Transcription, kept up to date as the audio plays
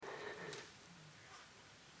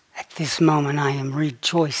this moment I am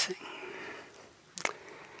rejoicing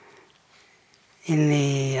in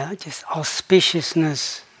the just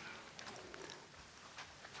auspiciousness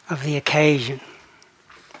of the occasion.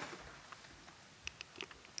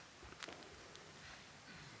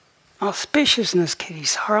 Auspiciousness,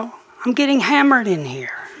 Kittisaro. I'm getting hammered in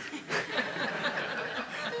here.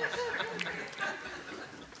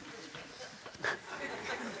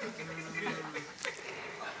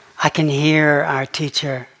 I can hear our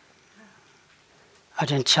teacher,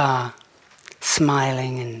 Ajahn Chah,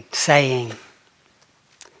 smiling and saying,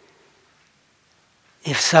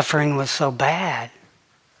 if suffering was so bad,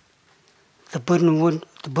 the Buddha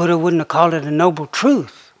wouldn't have called it a noble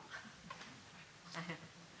truth.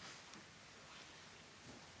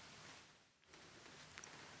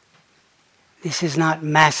 This is not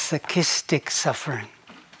masochistic suffering.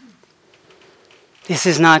 This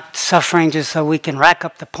is not suffering just so we can rack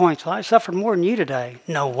up the points. Well, I suffered more than you today.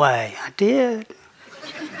 No way. I did.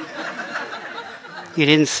 You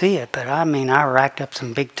didn't see it, but I racked up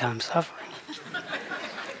some big time suffering.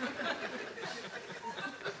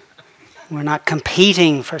 We're not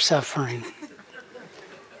competing for suffering.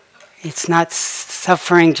 It's not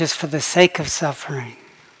suffering just for the sake of suffering.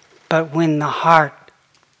 But when the heart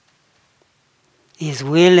is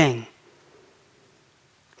willing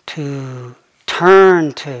to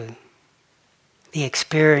turn to the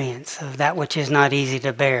experience of that which is not easy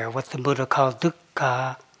to bear, what the Buddha calls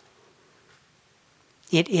dukkha,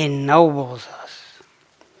 it ennobles us.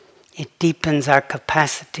 It deepens our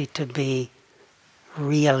capacity to be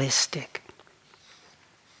realistic.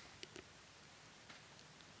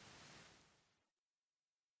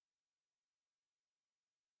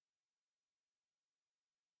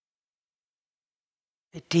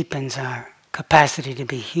 It deepens our capacity to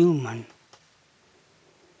be human.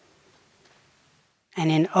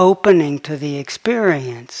 And in opening to the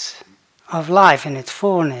experience of life in its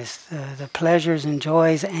fullness, the pleasures and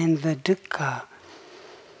joys and the dukkha,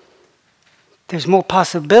 there's more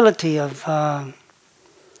possibility of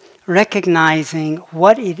recognizing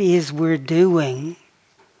what it is we're doing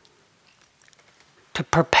to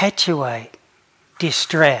perpetuate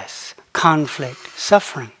distress, conflict,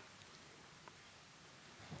 suffering.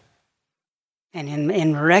 And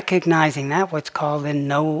in recognizing that, what's called the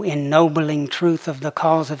ennobling truth of the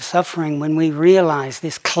cause of suffering, when we realize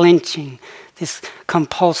this clenching, this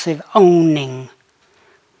compulsive owning,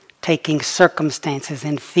 taking circumstances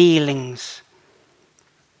and feelings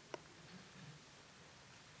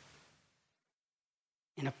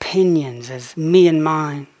and opinions as me and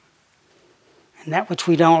mine, and that which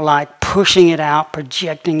we don't like, pushing it out,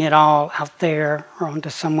 projecting it all out there or onto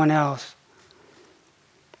someone else.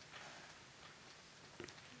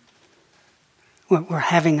 We're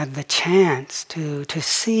having the chance to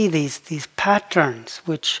see these patterns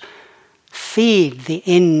which feed the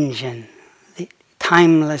engine, the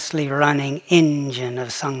timelessly running engine of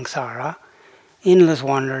samsara, endless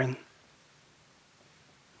wandering,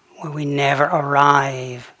 where we never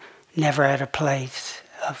arrive, never at a place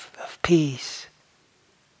of peace.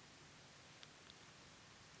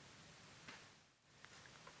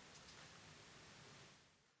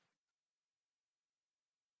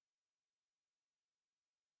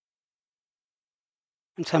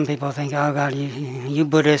 And some people think, oh God, you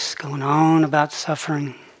Buddhists going on about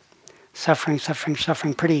suffering,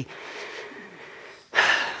 pretty,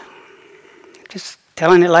 just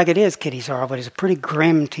telling it like it is, Kittisaro, but it's a pretty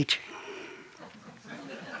grim teaching.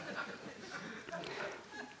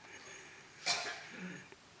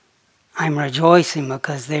 I'm rejoicing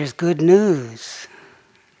because there's good news.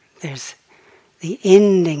 There's the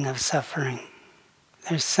ending of suffering.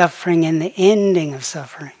 There's suffering in the ending of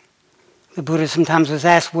suffering. The Buddha sometimes was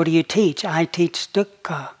asked, what do you teach? I teach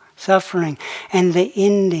dukkha, suffering, and the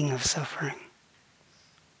ending of suffering.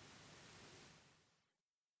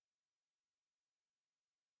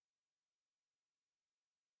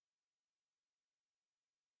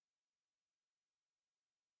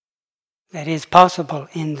 That is possible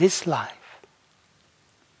in this life.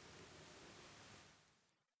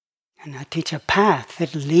 And I teach a path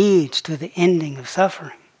that leads to the ending of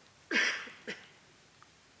suffering.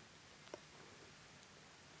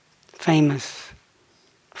 Famous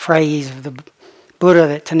phrase of the Buddha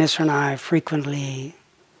that Kittisaro and I frequently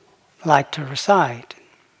like to recite.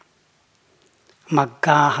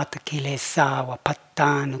 Magga hata kilesa wa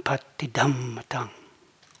pattanupatti dhammatang.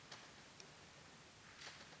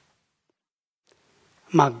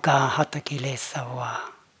 Magga hata kilesa wa.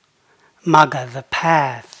 Magga, the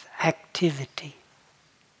path, activity.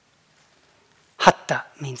 Hata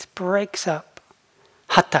means breaks up.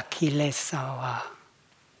 Hata kilesa wa.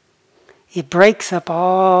 It breaks up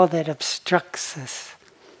all that obstructs us,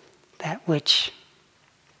 that which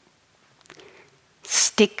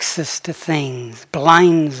sticks us to things,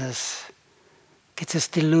 blinds us, gets us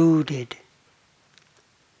deluded,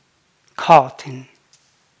 caught in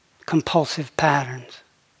compulsive patterns.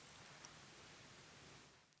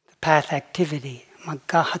 The path activity,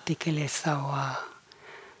 maggahati kilesawa,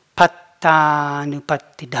 patta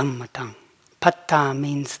nupatti dhammatang. Patta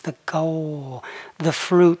means the goal, the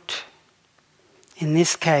fruit. In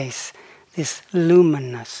this case, this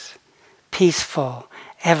luminous, peaceful,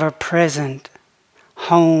 ever-present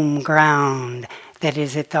home ground that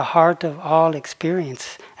is at the heart of all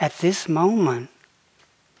experience at this moment.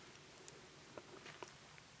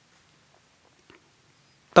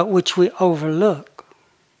 But which we overlook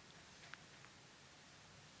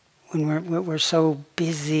when we're so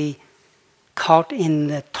busy, caught in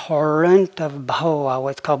the torrent of bhava,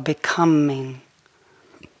 what's called becoming.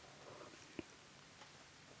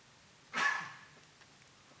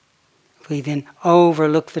 We then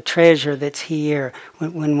overlook the treasure that's here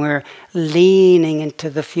when we're leaning into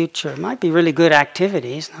the future. It might be really good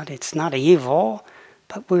activities, it's not evil,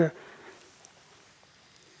 but we're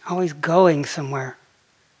always going somewhere.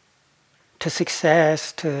 To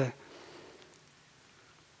success, to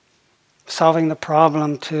solving the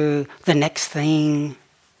problem, to the next thing,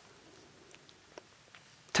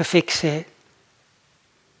 to fix it.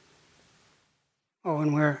 Or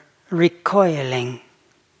when we're recoiling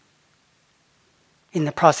in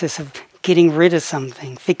the process of getting rid of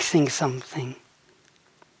something, fixing something.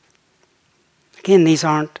 Again, these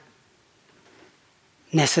aren't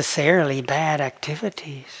necessarily bad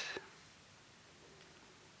activities.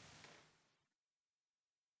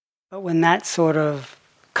 But when that sort of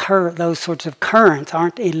those sorts of currents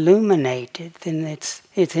aren't illuminated, then it's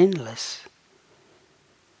endless.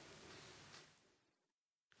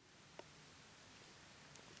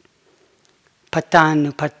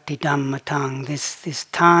 Pattanupatti dhammatang, this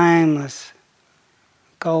timeless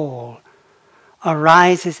goal,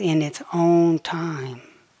 arises in its own time.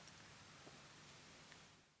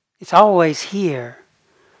 It's always here,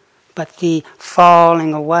 but the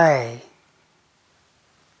falling away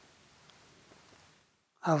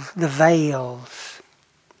of the veils.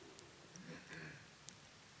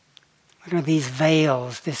 What are these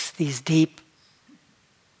veils? These deep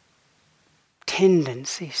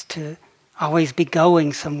tendencies to always be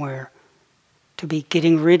going somewhere, to be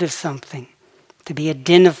getting rid of something, to be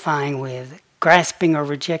identifying with, grasping or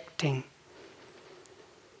rejecting.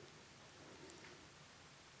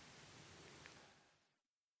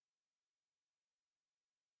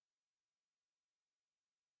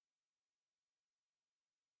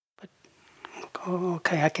 Oh,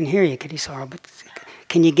 okay, I can hear you, Kittisaro, but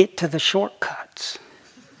can you get to the shortcuts?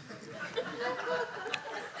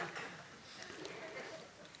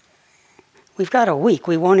 We've got a week.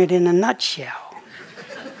 We want it in a nutshell.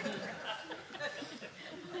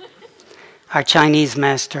 Our Chinese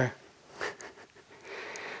master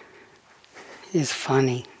is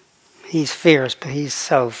funny. He's fierce, but he's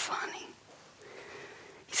so funny.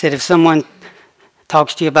 He said, if someone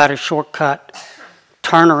talks to you about a shortcut,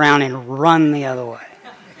 turn around and run the other way.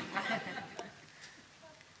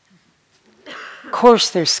 Of course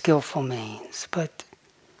there's skillful means, but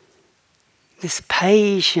this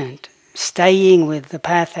patient staying with the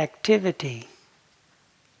path activity,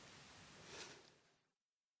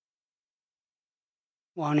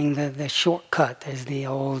 wanting the shortcut, there's the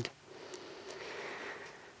old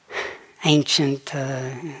ancient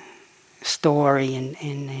story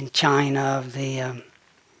in China of the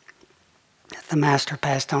master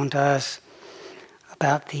passed on to us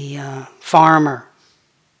about the farmer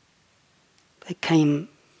that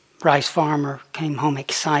rice farmer came home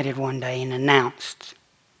excited one day and announced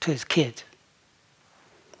to his kids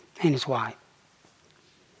and his wife,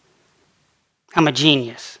 I'm a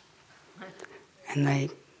genius. And they,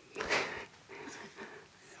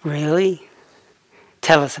 really?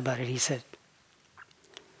 Tell us about it. He said,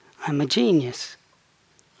 I'm a genius.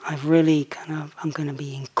 I'm going to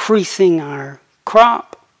be increasing our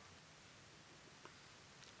crop.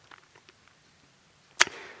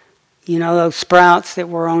 You know those sprouts that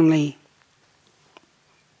were only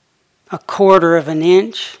a quarter of an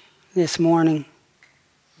inch this morning?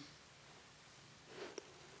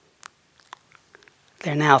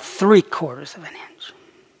 They're now 3/4 of an inch.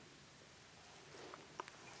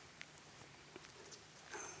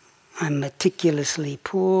 I meticulously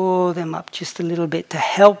pull them up just a little bit to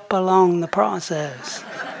help along the process.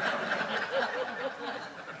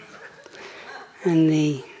 And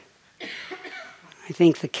I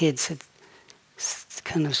think the kids had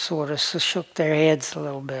kind of sort of shook their heads a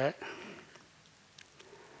little bit.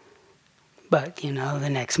 But, the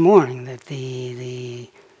next morning that the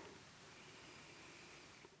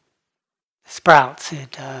sprouts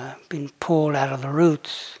had been pulled out of the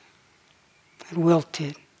roots, had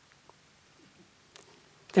wilted.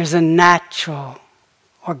 There's a natural,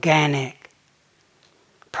 organic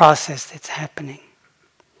process that's happening.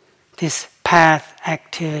 This path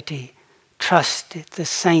activity, trusted the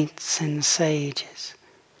saints and sages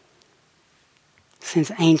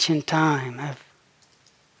since ancient time have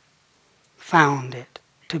found it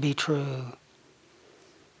to be true.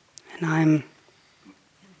 And I'm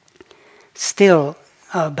still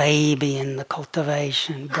a baby in the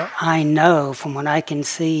cultivation, but I know from what I can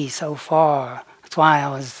see so far, that's why I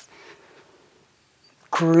was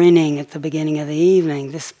grinning at the beginning of the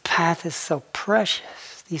evening, this path is so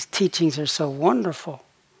precious. These teachings are so wonderful.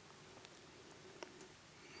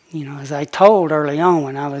 As I told early on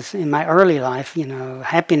when I was in my early life,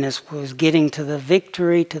 happiness was getting to the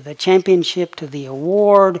victory, to the championship, to the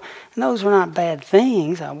award. And those were not bad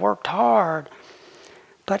things. I worked hard.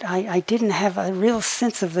 But I didn't have a real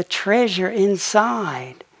sense of the treasure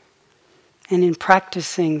inside. And in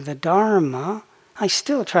practicing the Dharma, I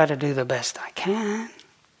still try to do the best I can.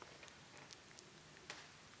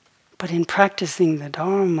 But in practicing the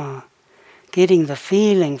Dharma, getting the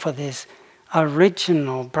feeling for this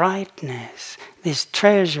original brightness, this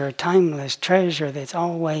treasure, timeless treasure that's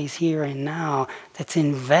always here and now, that's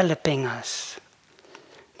enveloping us.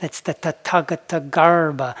 That's the Tathagata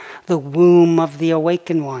Garbha, the womb of the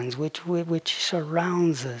awakened ones, which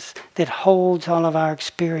surrounds us, that holds all of our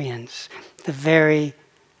experience, the very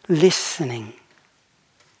listening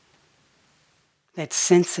that's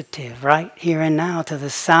sensitive right here and now to the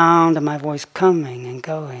sound of my voice coming and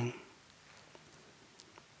going.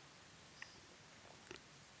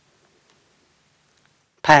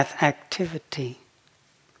 Path activity.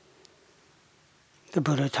 The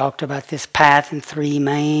Buddha talked about this path in 3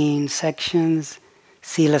 main sections.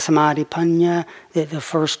 Sila, Samadhi, Panya. The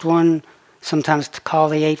first one, sometimes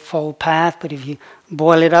called the Eightfold Path, but if you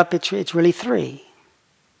boil it up, it's really 3.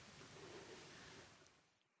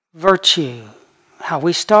 Virtue, how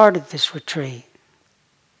we started this retreat.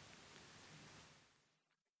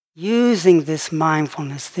 Using this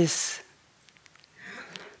mindfulness, this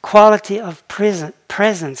quality of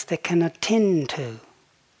presence that can attend to,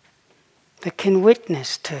 that can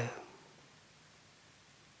witness to.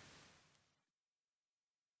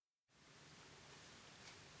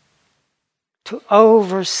 To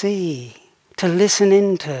oversee, to listen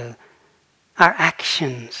into our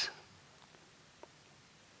actions,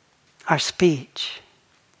 our speech.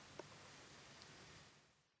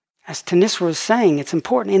 As Kittisaro was saying, it's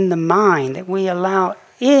important in the mind that we allow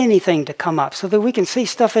anything to come up so that we can see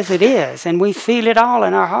stuff as it is and we feel it all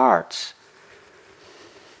in our hearts.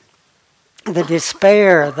 The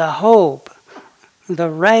despair, the hope,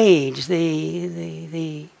 the rage,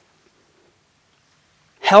 the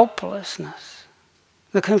helplessness,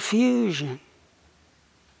 the confusion,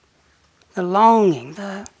 the longing,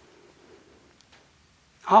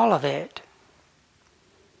 all of it.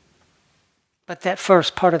 But that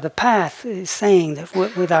first part of the path is saying that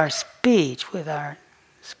with our speech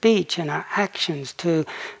and our actions, to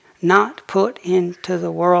not put into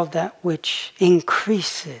the world that which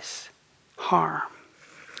increases harm.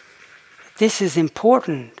 This is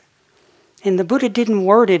important. And the Buddha didn't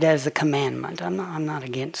word it as a commandment. I'm not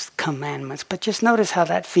against commandments, but just notice how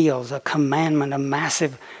that feels, a commandment, a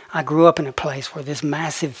massive... I grew up in a place where this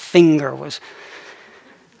massive finger was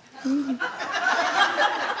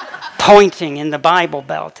pointing in the Bible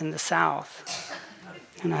Belt in the South.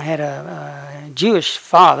 And I had a Jewish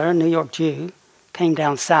father, a New York Jew, came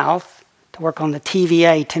down south to work on the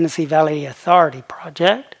TVA, Tennessee Valley Authority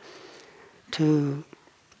project, to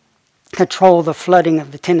control the flooding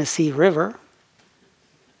of the Tennessee River.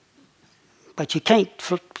 But you can't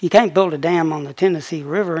build a dam on the Tennessee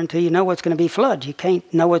River until you know what's going to be flooded. You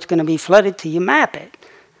can't know what's going to be flooded till you map it.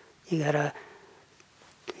 You had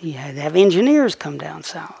to have engineers come down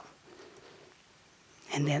south.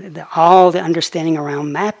 And then all the understanding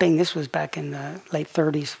around mapping, this was back in the late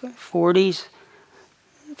 30s, 40s,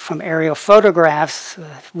 from aerial photographs,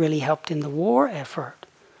 really helped in the war effort.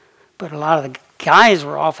 But a lot of the guys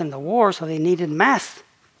were off in the war, so they needed math.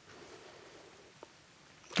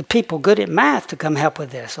 The people good at math to come help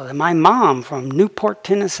with this. So my mom from Newport,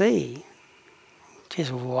 Tennessee,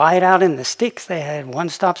 just wide out in the sticks, they had one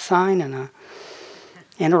stop sign and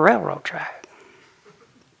a railroad track.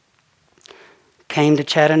 Came to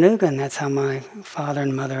Chattanooga, and that's how my father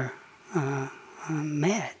and mother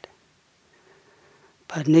met.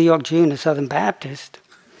 But New York Jew and a Southern Baptist.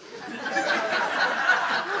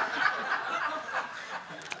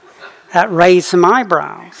 That raised some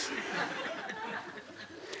eyebrows.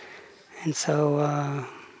 And so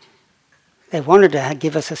they wanted to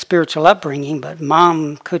give us a spiritual upbringing, but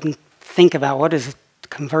Mom couldn't think about what is it to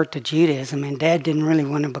convert to Judaism, and Dad didn't really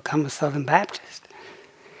want to become a Southern Baptist.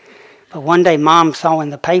 But one day Mom saw in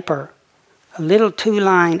the paper a little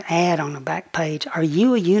 2-line ad on the back page, "Are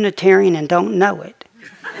you a Unitarian and don't know it?"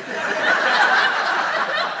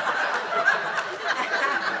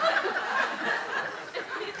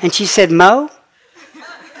 And she said, "Mo,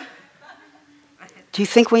 do you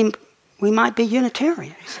think we might be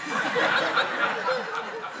Unitarians?"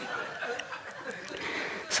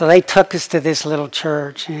 So they took us to this little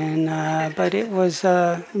church, and but it was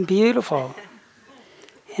beautiful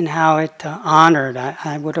in how it honored.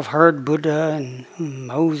 I would have heard Buddha and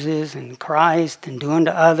Moses and Christ and do unto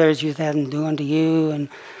others, you have them do unto you, and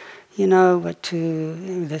but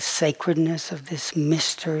to the sacredness of this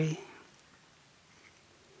mystery.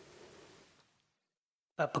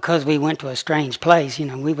 But because we went to a strange place,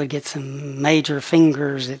 we would get some major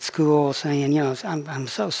fingers at school saying, I'm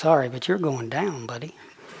so sorry, but you're going down, buddy.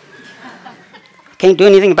 Can't do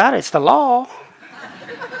anything about it. It's the law.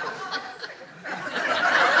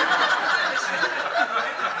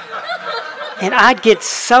 And I'd get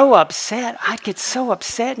so upset.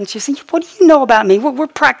 And she'd say, "What do you know about me? We're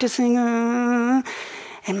practicing." And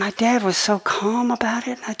my dad was so calm about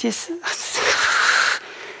it.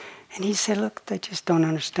 And he said, "Look, they just don't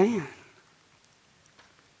understand."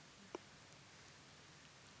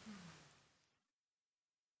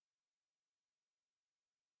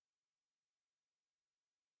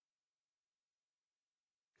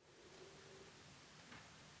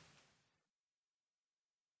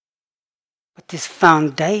 But this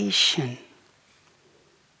foundation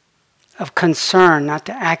of concern not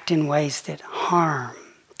to act in ways that harm,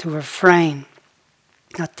 to refrain,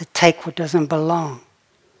 not to take what doesn't belong,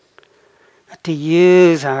 not to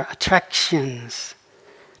use our attractions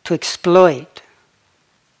to exploit,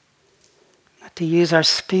 not to use our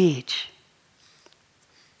speech.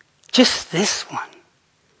 Just this one.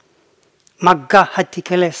 Magga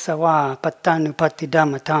hatikelesawa patanu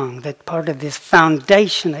patidhamatang, that part of this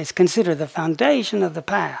foundation is considered the foundation of the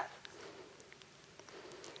path,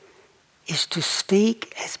 is to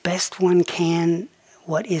speak as best one can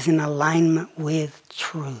what is in alignment with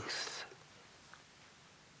truth.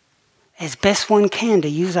 As best one can, to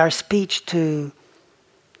use our speech to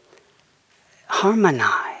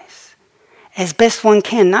harmonize. As best one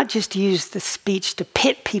can, not just to use the speech to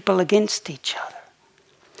pit people against each other.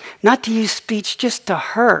 Not to use speech just to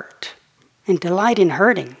hurt and delight in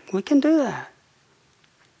hurting. We can do that.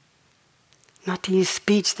 Not to use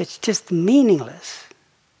speech that's just meaningless.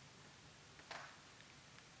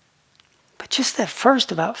 But just that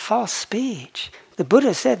first about false speech. The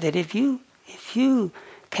Buddha said that if you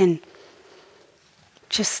can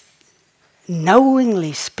just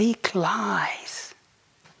knowingly speak lies,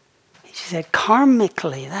 he said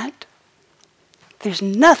karmically, that there's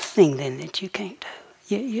nothing then that you can't do.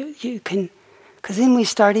 You can, because then we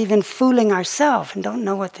start even fooling ourselves and don't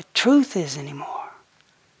know what the truth is anymore.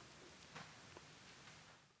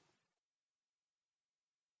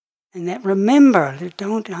 And that remember,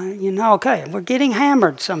 don't, okay, we're getting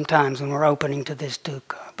hammered sometimes when we're opening to this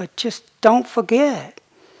dukkha, but just don't forget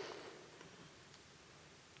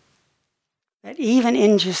that even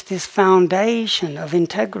in just this foundation of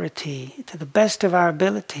integrity, to the best of our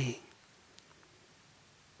ability,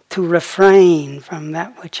 to refrain from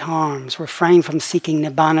that which harms, refrain from seeking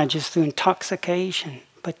nibbana just through intoxication,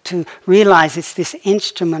 but to realize it's this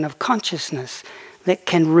instrument of consciousness that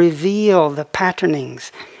can reveal the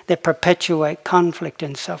patternings that perpetuate conflict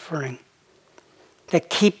and suffering, that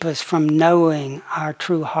keep us from knowing our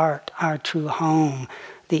true heart, our true home,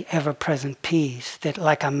 the ever-present peace that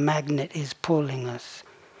like a magnet is pulling us,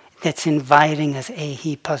 that's inviting us,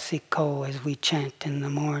 ehi pasiko, as we chant in the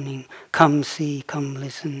morning, come see, come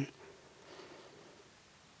listen.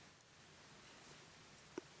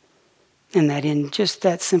 And that in just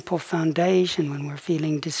that simple foundation, when we're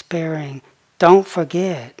feeling despairing, don't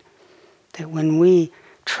forget that when we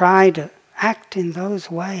try to act in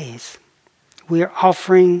those ways, we're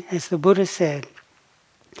offering, as the Buddha said,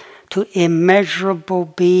 to immeasurable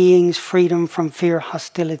beings freedom from fear,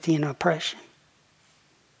 hostility, and oppression.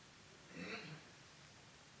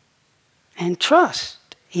 And trust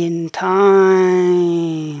in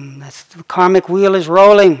time. That's the karmic wheel is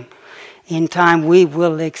rolling. In time we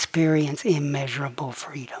will experience immeasurable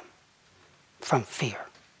freedom from fear,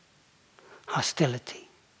 hostility,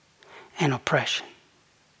 and oppression.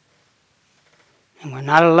 And we're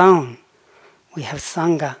not alone. We have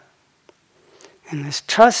Sangha. And let's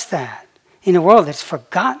trust that. in a world that's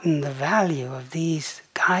forgotten the value of these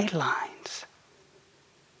guidelines.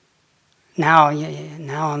 Now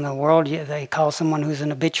in the world, they call someone who's an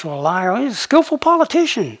habitual liar, he's a skillful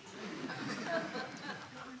politician.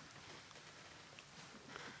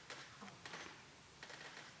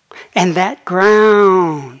 And that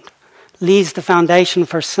ground leaves the foundation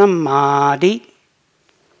for samadhi.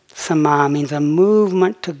 Sama means a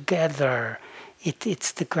movement together.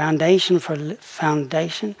 It's the foundation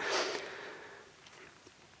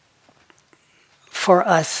for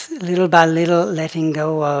us, little by little, letting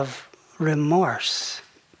go of remorse,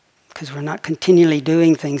 because we're not continually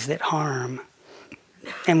doing things that harm.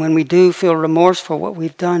 And when we do feel remorse for what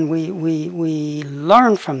we've done, we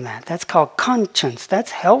learn from that. That's called conscience.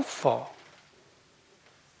 That's helpful.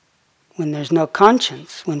 When there's no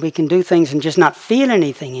conscience, when we can do things and just not feel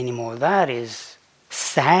anything anymore, that is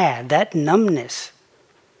sad, that numbness.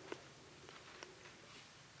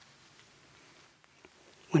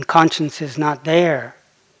 When conscience is not there,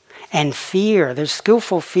 and fear, there's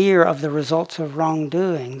skillful fear of the results of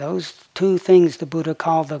wrongdoing. Those two things the Buddha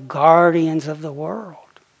called the guardians of the world.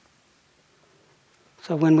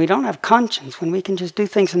 So when we don't have conscience, when we can just do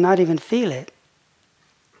things and not even feel it,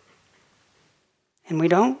 and we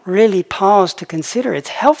don't really pause to consider, it's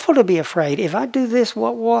helpful to be afraid. If I do this,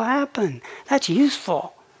 what will happen? That's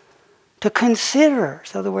useful to consider,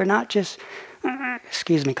 so that we're not just,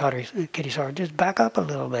 excuse me, Kittisaro, just back up a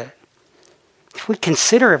little bit. If we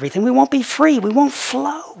consider everything, we won't be free. We won't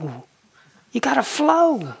flow. You got to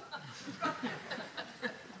flow.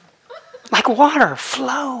 Like water,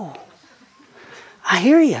 flow. I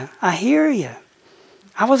hear you.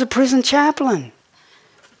 I was a prison chaplain.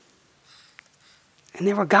 And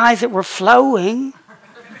there were guys that were flowing.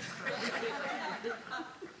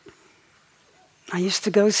 I used to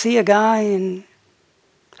go see a guy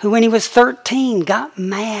who, when he was 13, got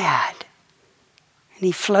mad. And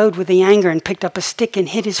he flowed with the anger and picked up a stick and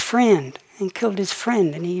hit his friend and killed his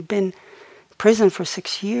friend. And he'd been in prison for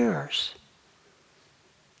 6 years.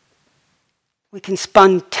 We can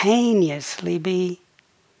spontaneously be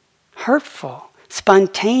hurtful,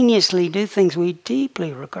 spontaneously do things we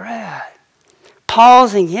deeply regret.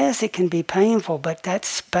 Pausing, yes, it can be painful, but that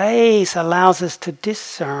space allows us to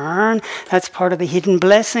discern. That's part of the hidden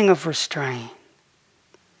blessing of restraint.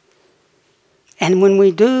 And when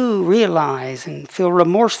we do realize and feel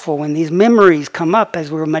remorseful when these memories come up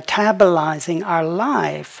as we're metabolizing our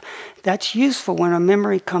life, that's useful. When a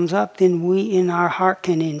memory comes up, then we in our heart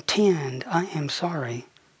can intend, I am sorry.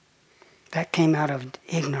 That came out of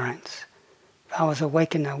ignorance. If I was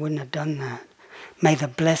awakened, I wouldn't have done that. May the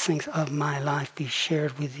blessings of my life be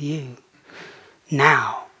shared with you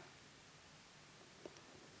now.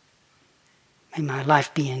 May my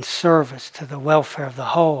life be in service to the welfare of the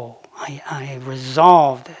whole. I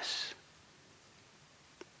resolve this.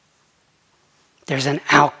 There's an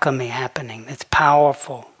alchemy happening that's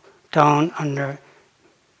powerful. Don't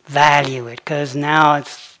undervalue it, because now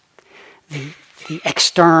it's the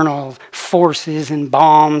external forces and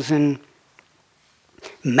bombs and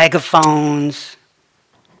megaphones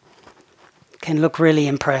can look really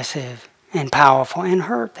impressive and powerful and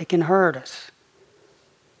hurt. They can hurt us.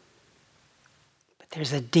 But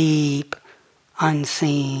there's a deep,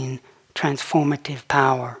 unseen, transformative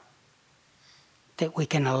power that we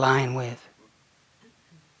can align with.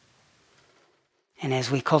 And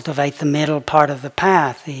as we cultivate the middle part of the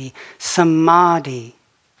path, the samadhi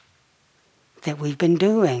that we've been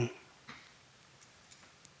doing,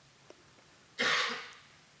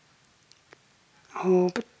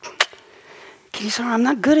 but Kittisaro, I'm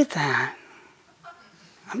not good at that.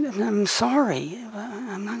 I'm sorry.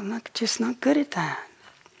 I'm just not good at that.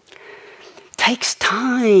 It takes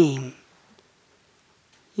time.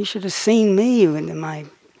 You should have seen me in my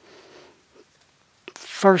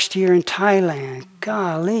first year in Thailand.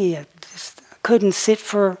 Golly, I couldn't sit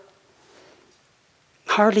for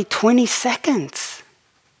hardly 20 seconds.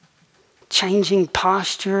 Changing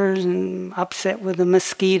postures and upset with the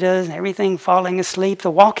mosquitoes, everything, falling asleep. The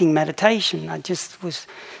walking meditation,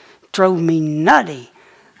 drove me nutty.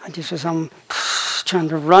 I just was trying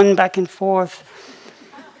to run back and forth.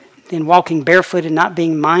 Then walking barefooted, not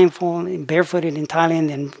being mindful, barefooted in Thailand,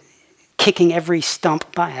 then kicking every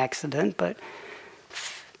stump by accident. But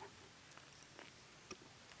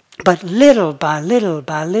little by little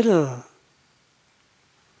by little.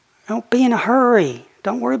 Don't be in a hurry.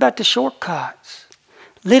 Don't worry about the shortcuts.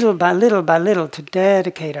 Little by little to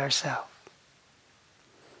dedicate ourselves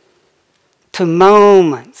to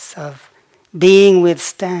moments of being with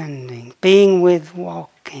standing, being with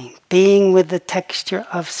walking, being with the texture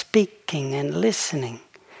of speaking and listening,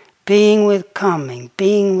 being with coming,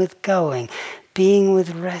 being with going, being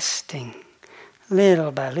with resting,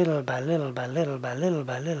 little by little by little by little by little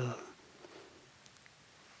by little.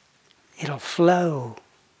 It'll flow.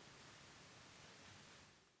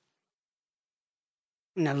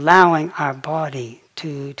 And allowing our body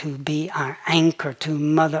to be our anchor to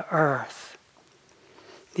Mother Earth.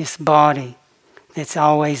 This body that's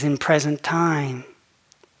always in present time.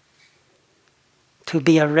 To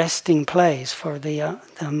be a resting place for the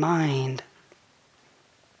mind.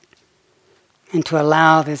 And to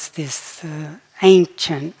allow this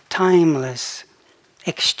ancient, timeless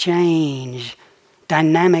exchange,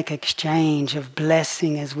 dynamic exchange of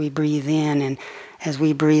blessing as we breathe in and as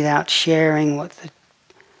we breathe out, sharing what the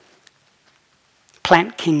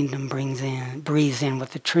plant kingdom breathes in,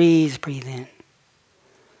 what the trees breathe in.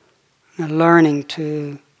 And learning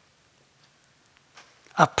to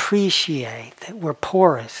appreciate that we're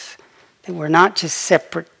porous, that we're not just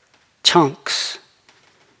separate chunks.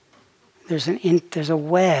 There's a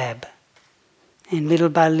web, and little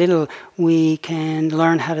by little we can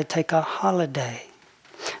learn how to take a holiday.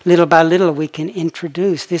 Little by little we can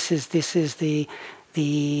introduce. This is the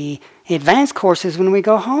advanced courses when we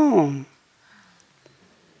go home.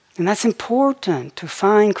 And that's important, to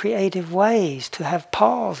find creative ways, to have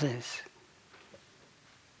pauses.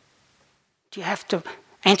 Do you have to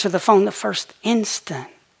answer the phone the first instant?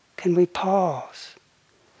 Can we pause?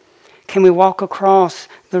 Can we walk across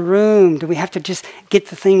the room? Do we have to just get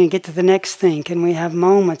the thing and get to the next thing? Can we have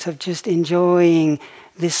moments of just enjoying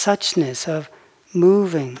this suchness of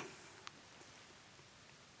moving,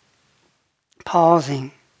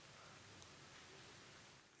 pausing?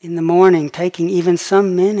 In the morning, taking even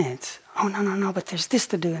some minutes. Oh, no, but there's this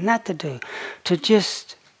to do and that to do. To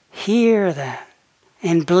just hear that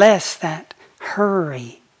and bless that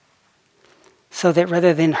hurry. So that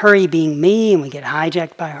rather than hurry being me and we get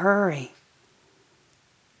hijacked by hurry,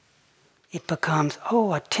 it becomes,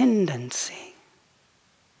 a tendency.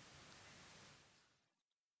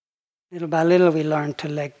 Little by little we learn to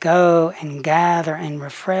let go and gather and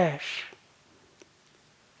refresh.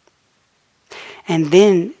 And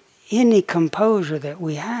then any composure that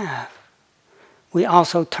we have, we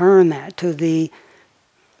also turn that to the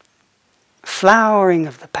flowering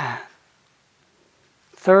of the path.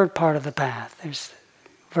 Third part of the path. There's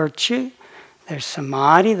virtue, there's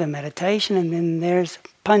samadhi, the meditation, and then there's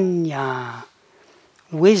panya,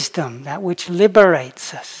 wisdom, that which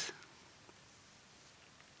liberates us.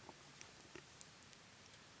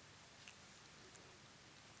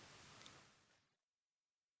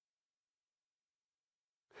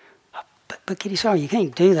 But Kittisaro, you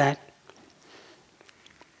can't do that.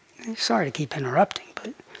 Sorry to keep interrupting,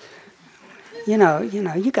 but you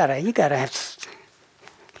gotta have.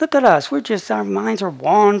 Look at us. Our minds are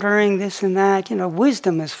wandering, this and that.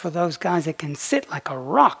 Wisdom is for those guys that can sit like a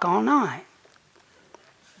rock all night.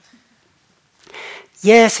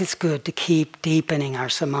 Yes, it's good to keep deepening our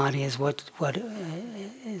samadhi as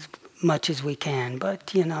much as we can,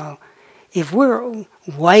 but if we're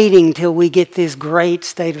waiting till we get this great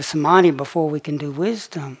state of samadhi before we can do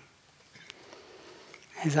wisdom,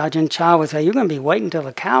 as Ajahn Chah would say, you're going to be waiting till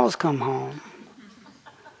the cows come home.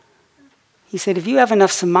 He said, if you have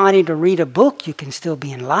enough samadhi to read a book, you can still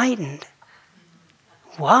be enlightened.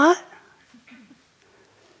 What?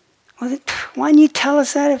 Well, why didn't you tell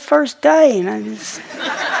us that at first day? And I just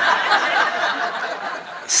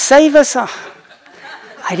save us a...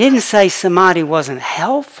 I didn't say samadhi wasn't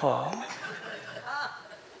helpful.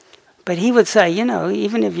 But he would say,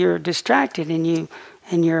 even if you're distracted and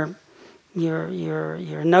you're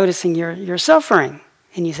noticing your suffering,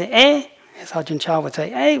 and you say, as Ajahn Chah would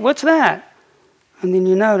say, what's that? And then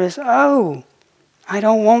you notice, I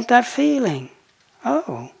don't want that feeling.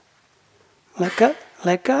 Let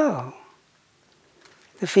go.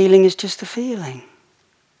 The feeling is just a feeling.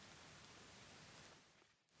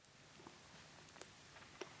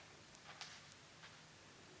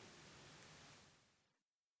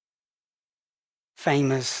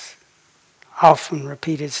 Famous, often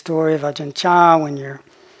repeated story of Ajahn Chah when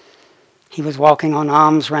he was walking on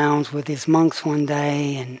alms rounds with his monks one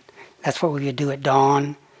day, and that's what we would do at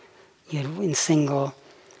dawn. You'd in single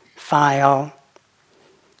file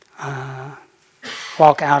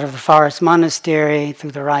walk out of the forest monastery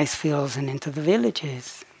through the rice fields and into the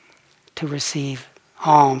villages to receive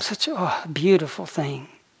alms. Such a beautiful thing.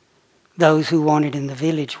 Those who wanted in the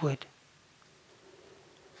village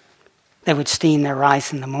they would steam their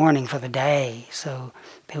rice in the morning for the day. So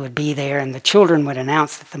they would be there, and the children would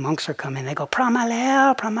announce that the monks are coming. They go,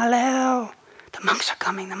 Pramaleo, Pramaleo. The monks are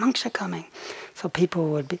coming, the monks are coming. So people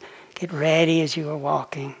would get ready as you were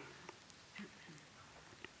walking.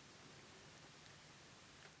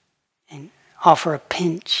 offer a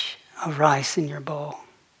pinch of rice in your bowl,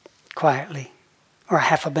 quietly, or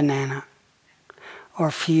half a banana, or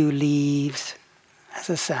a few leaves as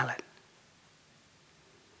a salad.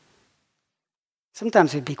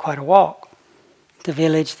 Sometimes it'd be quite a walk. The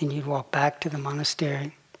village, then you'd walk back to the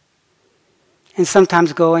monastery. And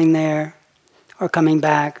sometimes going there or coming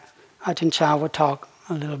back, Ajahn Chah would talk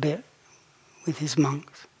a little bit with his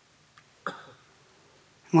monks.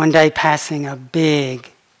 One day passing a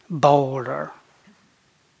big boulder,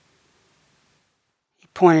 he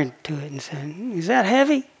pointed to it and said, "Is that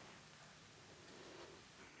heavy?"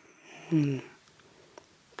 And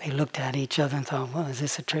they looked at each other and thought, well, is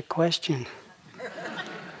this a trick question?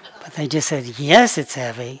 But they just said, "Yes, it's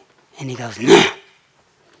heavy." And he goes, "Nah.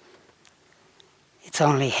 It's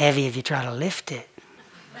only heavy if you try to lift it.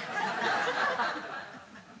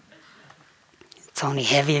 It's only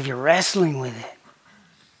heavy if you're wrestling with it.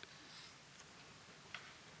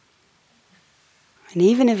 And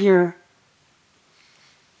even if you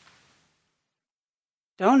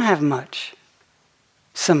don't have much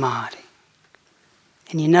samadhi,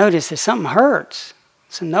 and you notice that something hurts,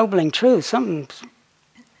 it's a ennobling truth, something's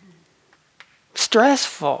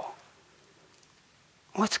stressful.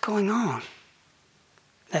 What's going on?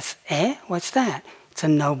 What's that? It's a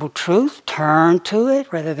noble truth. Turn to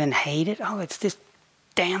it rather than hate it. Oh, it's this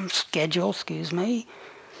damn schedule, excuse me.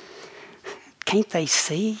 Can't they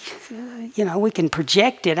see? We can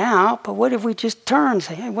project it out, but what if we just turn and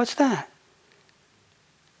say, hey, what's that?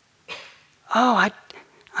 Oh,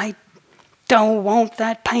 I don't want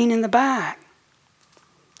that pain in the back.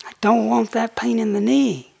 I don't want that pain in the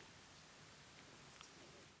knee.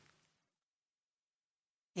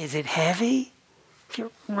 Is it heavy? If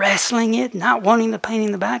you're wrestling it, not wanting the pain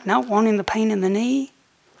in the back, not wanting the pain in the knee.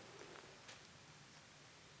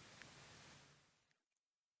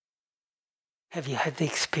 Have you had the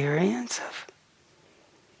experience of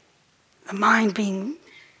the mind being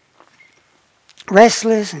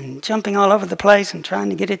restless and jumping all over the place and trying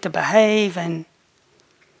to get it to behave and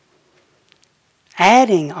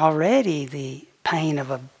adding already the pain of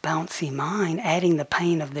a bouncy mind, adding the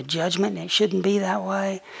pain of the judgment, it shouldn't be that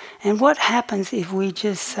way. And what happens if we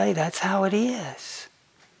just say that's how it is?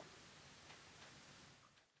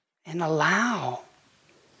 And allow.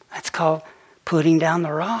 That's called putting down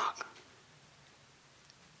the rock.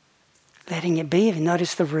 Letting it be. If you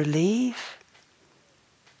notice the relief,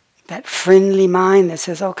 that friendly mind that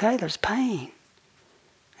says, okay, there's pain.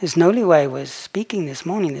 As Noliway was speaking this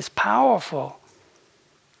morning, this powerful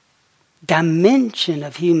dimension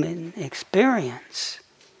of human experience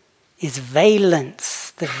is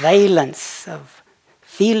valence, the valence of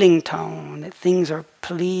feeling tone, that things are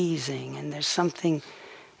pleasing, and there's something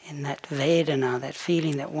in that Vedana, that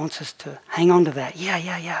feeling that wants us to hang on to that.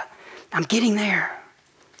 Yeah, I'm getting there.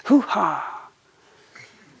 Hoo-ha.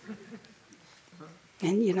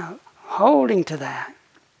 And, holding to that.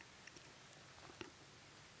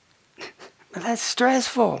 But that's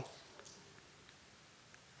stressful.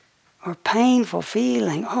 Or painful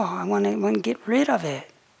feeling. Oh, I want to get rid of it.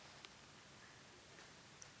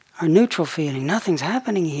 Or neutral feeling. Nothing's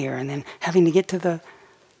happening here. And then having to get to the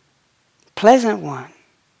pleasant one.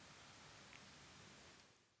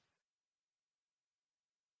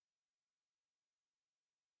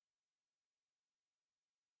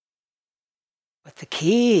 But the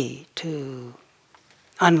key to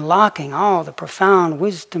unlocking all the profound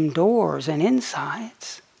wisdom doors and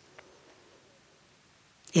insights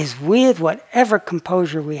is with whatever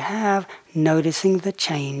composure we have, noticing the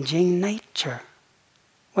changing nature.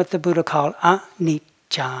 What the Buddha called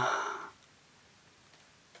anicca.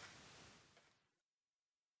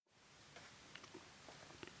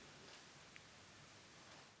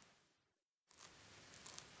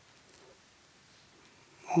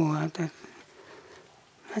 Oh,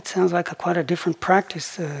 that sounds like quite a different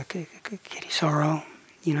practice, Kittisaro.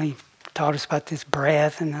 You've taught us about this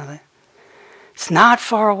breath and all that. It's not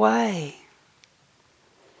far away.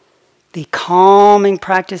 The calming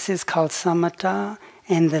practices called samatha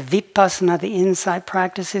and the vipassana, the insight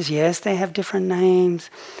practices, yes, they have different names,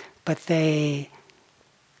 but the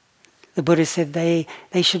Buddha said they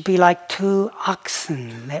should be like two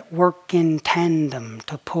oxen that work in tandem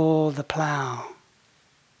to pull the plow.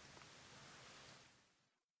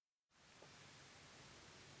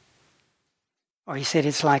 Or he said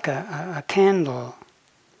it's like a candle.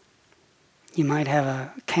 You might have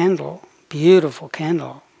a candle, beautiful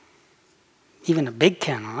candle, even a big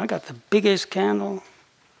candle. I got the biggest candle,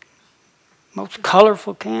 most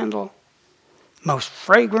colorful candle, most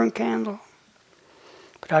fragrant candle.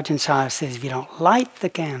 But Ajahn Chah says if you don't light the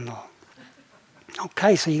candle,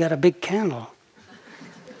 okay, so you got a big candle.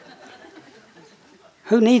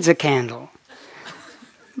 Who needs a candle?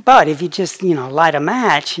 But if you just, light a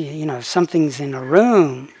match, if something's in a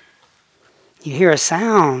room, you hear a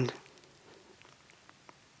sound,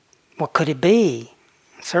 what could it be?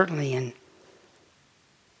 Certainly in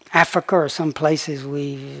Africa or some places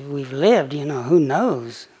we've lived, who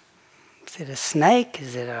knows? Is it a snake?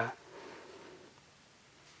 Is it a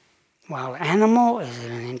wild animal? Is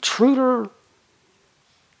it an intruder?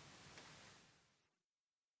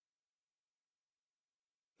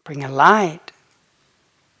 Bring a light.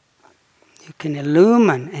 You can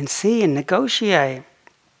illumine and see and negotiate.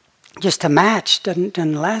 Just a match doesn't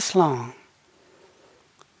last long.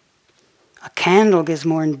 A candle gets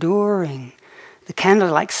more enduring. The candle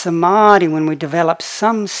is like samadhi when we develop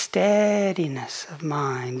some steadiness of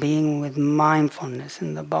mind, being with mindfulness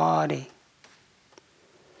in the body.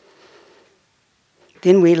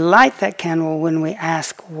 Then we light that candle when we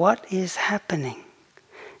ask, what is happening?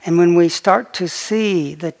 And when we start to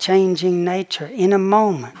see the changing nature in a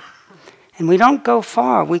moment. And we don't go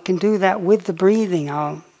far. We can do that with the breathing.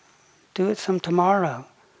 I'll do it some tomorrow.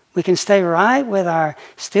 We can stay right with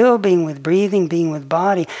still being with breathing, being with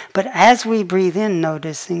body. But as we breathe in,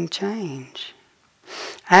 noticing change.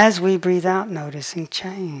 As we breathe out, noticing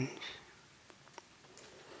change.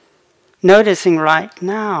 Noticing right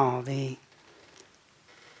now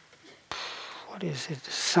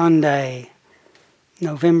Sunday,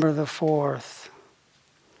 November the 4th,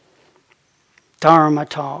 Dharma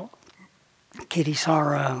talk,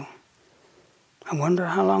 Kittisaro. I wonder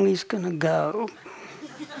how long he's going to go.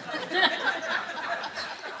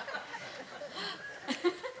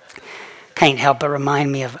 Can't help but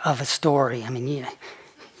remind me of a story. I mean,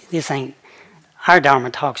 this ain't, our Dharma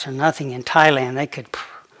talks are nothing in Thailand. They could,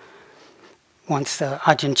 once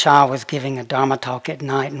Ajahn Chah was giving a Dharma talk at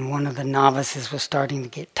night and one of the novices was starting to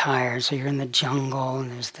get tired. So you're in the jungle and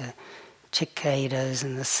there's the cicadas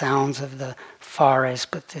and the sounds of the forest.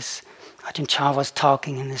 But this Ajahn Chah was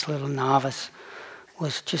talking and this little novice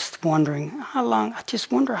was just wondering how long, I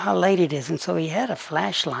just wonder how late it is. And so he had a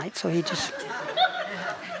flashlight. So he just,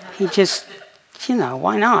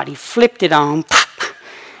 why not? He flipped it on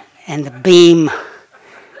and the beam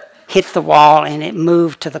hit the wall and it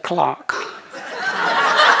moved to the clock.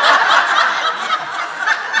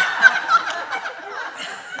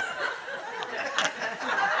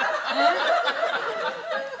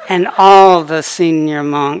 And all the senior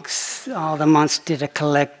monks, all the monks did a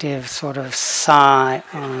collective sort of sigh.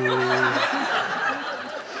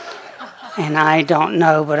 And I don't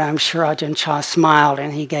know, but I'm sure Ajahn Chah smiled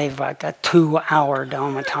and he gave like a 2-hour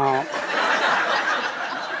Dharma talk.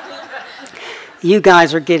 You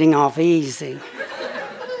guys are getting off easy.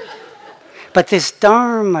 But this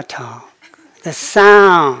Dharma talk, the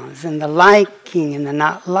sounds and the liking and the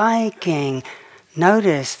not liking,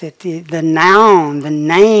 notice that the noun, the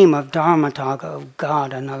name of Dharma talk, oh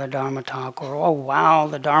God, another Dharma talk, or oh wow,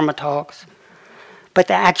 the Dharma talks. But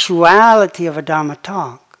the actuality of a Dharma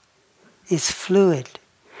talk is fluid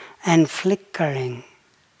and flickering.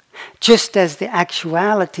 Just as the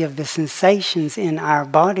actuality of the sensations in our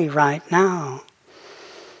body right now,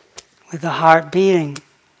 with the heart beating,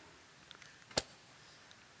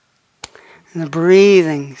 and the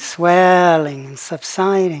breathing swelling and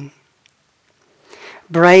subsiding,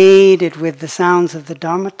 braided with the sounds of the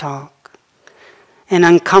Dharma talk, and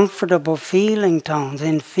uncomfortable feeling tones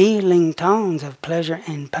and feeling tones of pleasure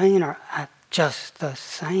and pain are just the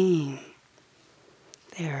same.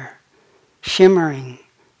 They're shimmering,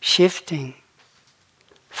 shifting,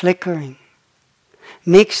 flickering,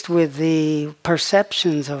 mixed with the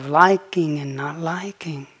perceptions of liking and not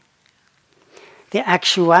liking. The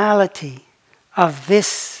actuality of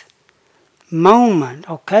this moment,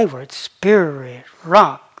 where it's spirit,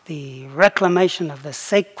 rock, the reclamation of the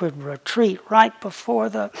sacred retreat right before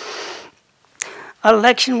the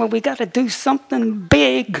election where we got to do something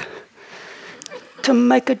big to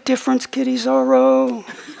make a difference, Kittisaro.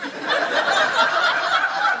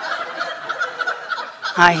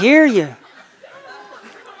 I hear you.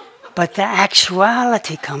 But the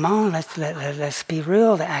actuality, come on, let's be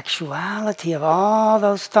real. The actuality of all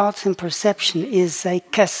those thoughts and perception is a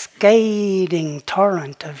cascading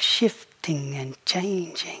torrent of shifting and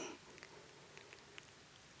changing.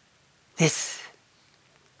 This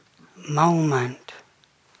moment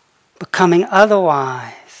becoming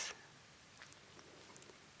otherwise.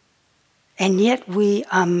 And yet we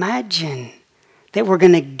imagine that we're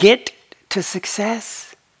going to get to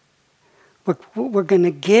success. We're going to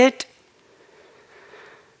get,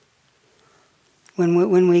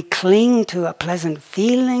 when we cling to a pleasant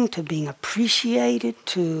feeling, to being appreciated,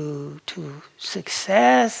 to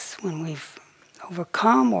success, when we've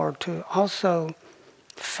overcome, or to also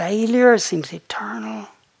Failure seems eternal.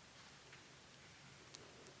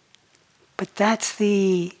 But that's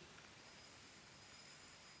the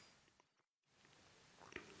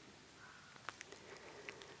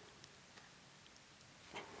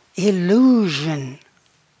illusion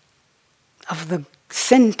of the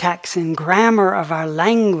syntax and grammar of our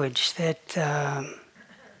language that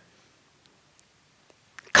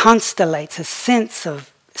constellates a sense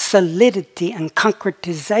of solidity and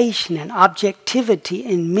concretization and objectivity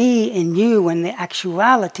in me and you, when the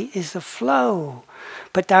actuality is a flow.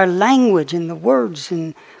 But our language and the words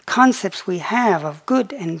and concepts we have of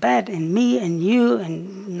good and bad and me and you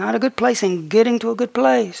and not a good place and getting to a good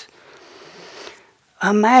place.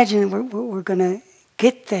 Imagine we're going to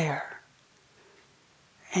get there.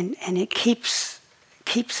 And it keeps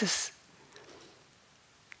us,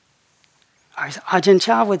 as Ajahn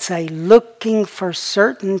Chah would say, looking for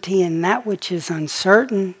certainty in that which is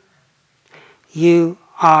uncertain, you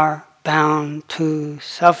are bound to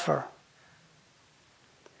suffer.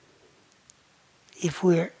 If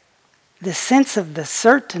we're the sense of the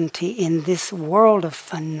certainty in this world of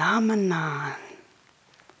phenomenon,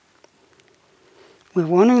 we're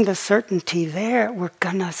wanting the certainty there, we're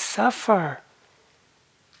gonna suffer.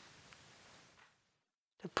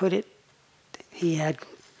 To put it, he had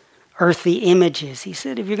earthy images. He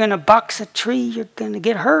said, if you're going to box a tree, you're going to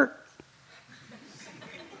get hurt.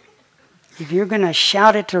 If you're going to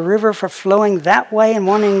shout at the river for flowing that way and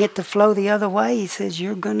wanting it to flow the other way, he says,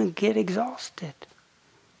 you're going to get exhausted.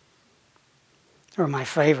 Or my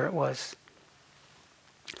favorite was,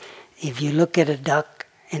 if you look at a duck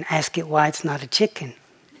and ask it why it's not a chicken,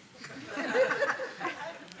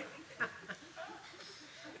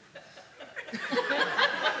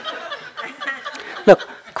 look,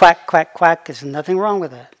 quack, quack, quack, there's nothing wrong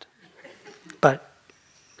with that. But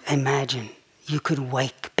imagine you could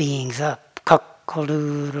wake beings up.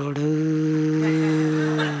 Cock-a-doodle-doo.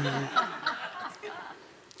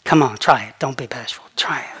 Come on, try it. Don't be bashful.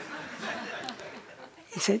 Try it.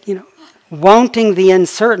 He said, wanting the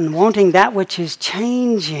uncertain, wanting that which is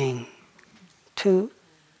changing, and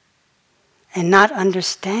not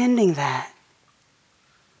understanding that.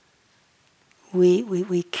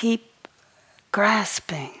 We keep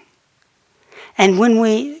grasping. And when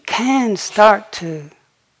we can start to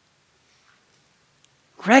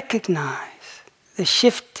recognize the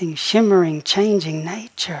shifting, shimmering, changing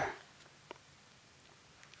nature,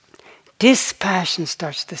 dispassion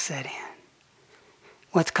starts to set in.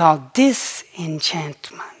 What's called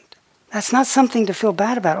disenchantment. That's not something to feel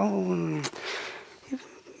bad about. Oh,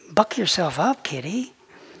 buck yourself up, kitty.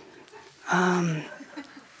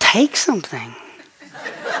 Take something.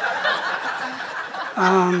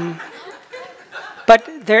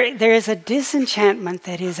 But there is a disenchantment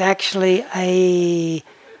that is actually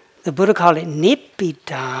the Buddha called it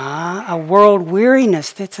nibbida, a world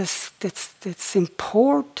weariness that's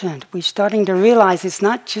important. We're starting to realize it's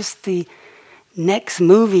not just the next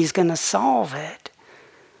movie's going to solve it.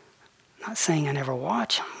 I'm not saying I never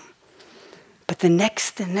watch them, but the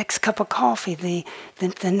next cup of coffee,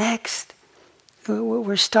 the next,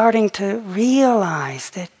 we're starting to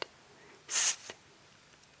realize that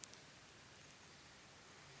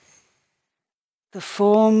the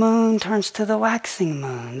full moon turns to the waxing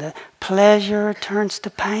moon. The pleasure turns to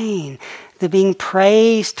pain. The being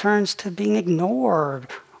praised turns to being ignored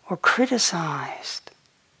or criticized.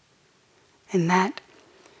 And that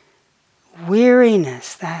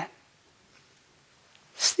weariness, that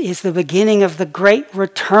is the beginning of the great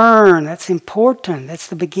return. That's important. That's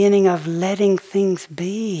the beginning of letting things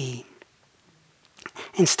be.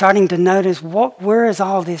 And starting to notice where is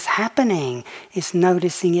all this happening is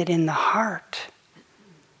noticing it in the heart.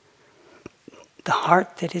 The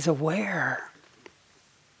heart that is aware.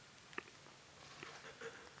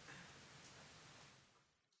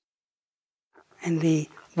 And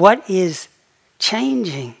what is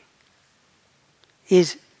changing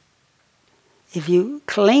is, if you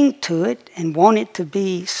cling to it and want it to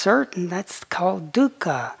be certain, that's called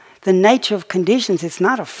dukkha. The nature of conditions, it's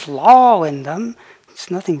not a flaw in them. It's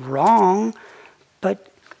nothing wrong,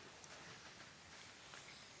 but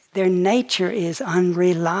their nature is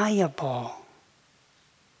unreliable.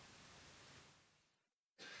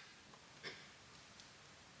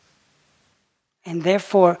 And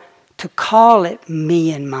therefore, to call it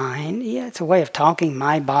me and mine, it's a way of talking,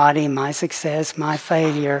 my body, my success, my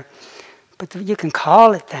failure. But you can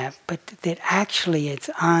call it that, but that actually it's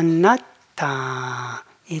anatta.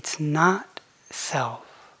 It's not self.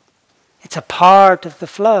 It's a part of the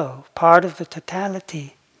flow, part of the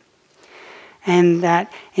totality. And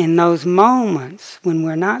that in those moments when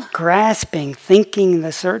we're not grasping, thinking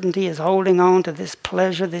the certainty is holding on to this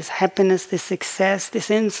pleasure, this happiness, this success,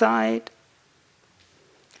 this insight,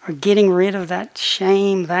 or getting rid of that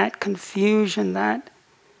shame, that confusion, that's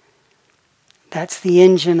the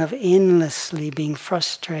engine of endlessly being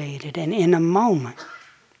frustrated. And in a moment,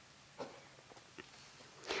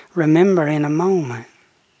 remember, in a moment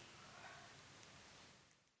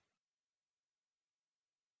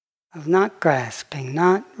of not grasping,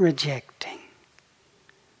 not rejecting,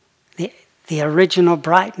 the original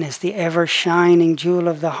brightness, the ever-shining jewel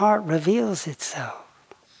of the heart reveals itself.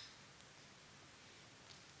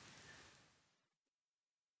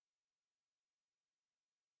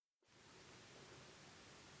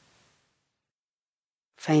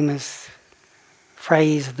 Famous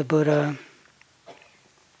phrase of the Buddha,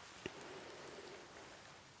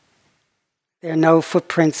 there are no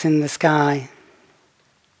footprints in the sky.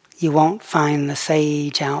 You won't find the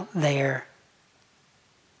sage out there.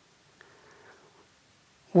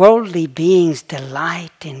 Worldly beings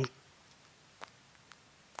delight in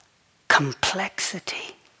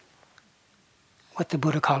complexity, what the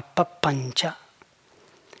Buddha called papancha.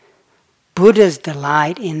 Buddhas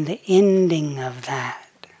delight in the ending of that.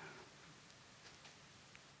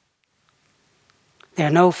 There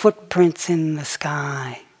are no footprints in the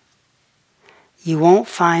sky. You won't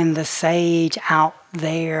find the sage out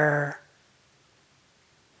there.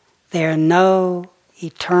 There are no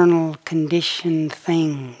eternal conditioned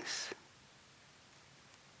things.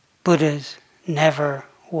 Buddhas never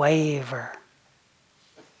waver.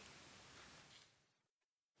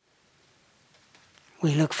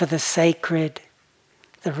 We look for the sacred,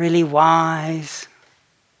 the really wise,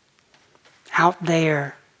 out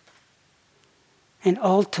there. And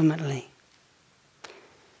ultimately,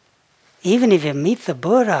 even if you meet the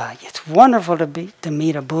Buddha, it's wonderful to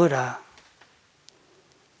meet a Buddha.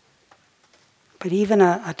 But even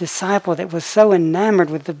a disciple that was so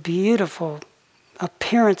enamored with the beautiful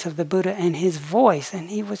appearance of the Buddha and his voice,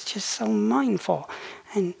 and he was just so mindful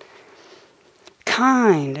and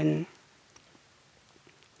kind,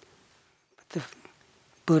 but the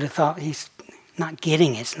Buddha thought he's not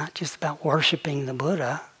getting it. It's not just about worshiping the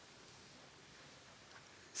Buddha.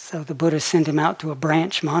 So the Buddha sent him out to a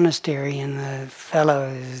branch monastery, and the fellow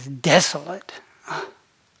is desolate. I've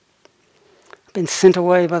been sent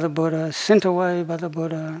away by the Buddha, sent away by the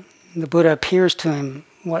Buddha. And the Buddha appears to him.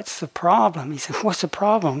 What's the problem? He said, what's the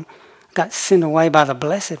problem? I got sent away by the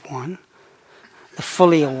Blessed One, the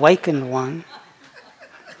fully awakened one.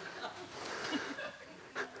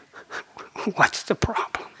 What's the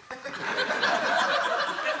problem?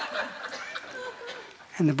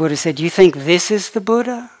 And the Buddha said, you think this is the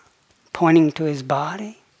Buddha? Pointing to his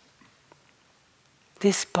body.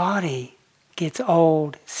 This body gets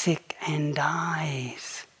old, sick, and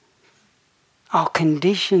dies. All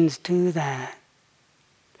conditions do that.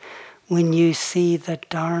 When you see the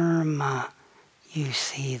Dharma, you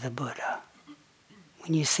see the Buddha.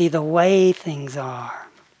 When you see the way things are.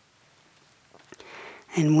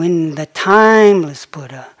 And when the timeless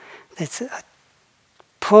Buddha that's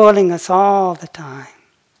pulling us all the time,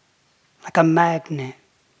 like a magnet,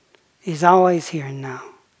 is always here and now.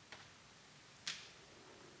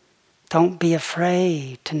 Don't be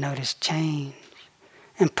afraid to notice change.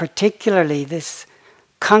 And particularly this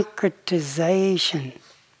concretization,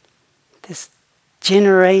 this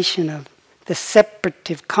generation of the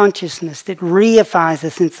separative consciousness that reifies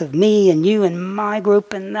the sense of me and you and my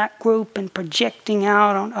group and that group and projecting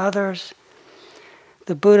out on others.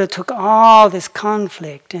 The Buddha took all this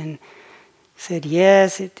conflict and said,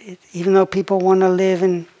 yes, even though people want to live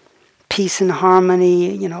in peace and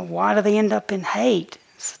harmony, why do they end up in hate?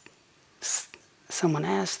 Someone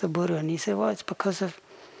asked the Buddha, and he said, well, it's because of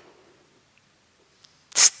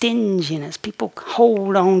stinginess. People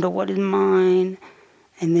hold on to what is mine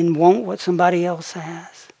and then want what somebody else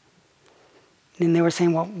has. And they were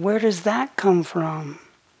saying, well, where does that come from?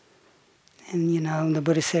 And the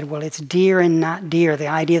Buddha said, well, it's dear and not dear. The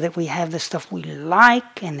idea that we have the stuff we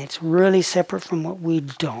like and it's really separate from what we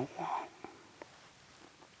don't want.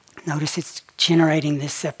 Notice it's generating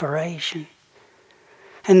this separation.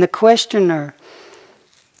 And the questioner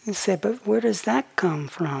said, but where does that come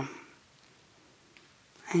from?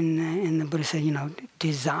 And the Buddha said,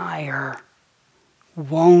 desire,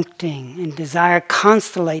 wanting, and desire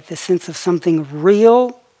constellate the sense of something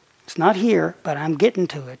real. It's not here, but I'm getting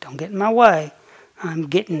to it. Don't get in my way. I'm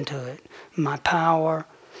getting to it. My power,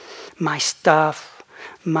 my stuff,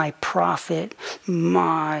 my profit,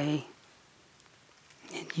 and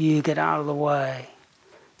you get out of the way.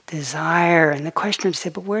 Desire. And the questioner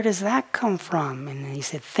said, but where does that come from? And then he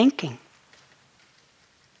said, thinking.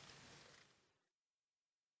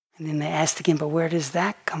 And then they asked again, but where does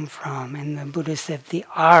that come from? And the Buddha said, the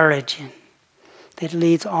origin that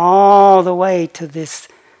leads all the way to this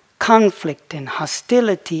conflict and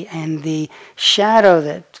hostility and the shadow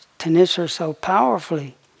that Kittisaro so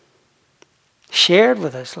powerfully shared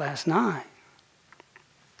with us last night.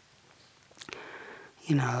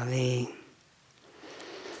 You know, the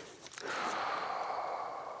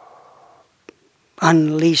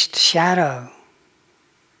unleashed shadow,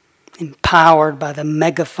 empowered by the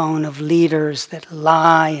megaphone of leaders that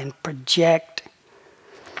lie and project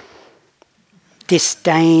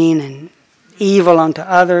disdain and evil unto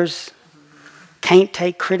others, can't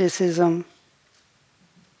take criticism.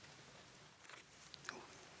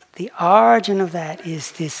 The origin of that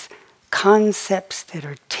is this concepts that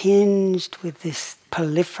are tinged with this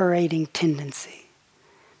proliferating tendency,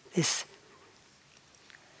 this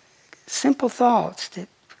simple thoughts that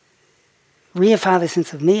reify the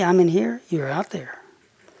sense of me, I'm in here, you're out there.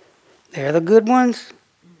 They're the good ones,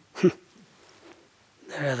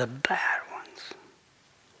 they're the bad ones.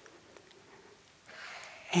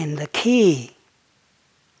 And the key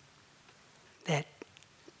that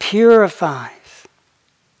purifies,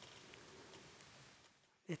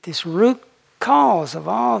 that this root cause of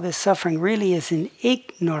all this suffering really is in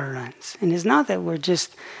ignorance. And it's not that we're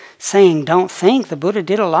just saying don't think. The Buddha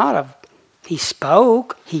did a lot of, he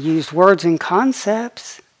spoke, he used words and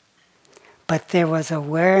concepts, but there was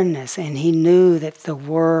awareness, and he knew that the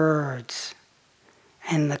words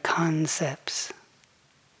and the concepts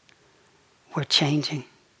were changing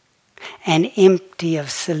and empty of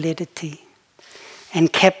solidity,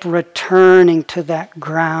 and kept returning to that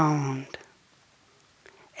ground,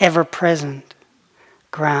 ever-present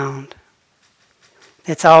ground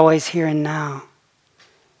that's always here and now,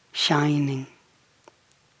 shining.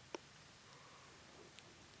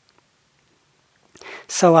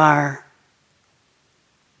 So our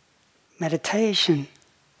meditation,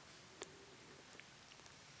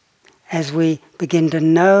 as we begin to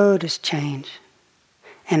notice change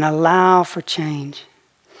and allow for change,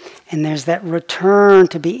 and there's that return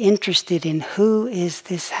to be interested in who is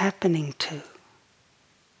this happening to.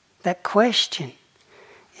 That question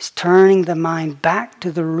is turning the mind back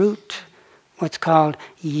to the root, what's called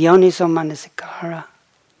yoniso manasikara,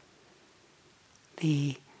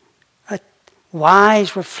 the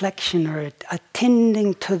wise reflection or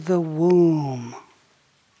attending to the womb,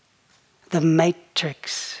 the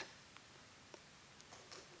matrix,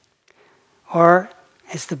 or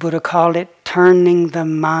as the Buddha called it, turning the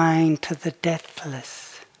mind to the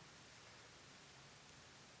deathless.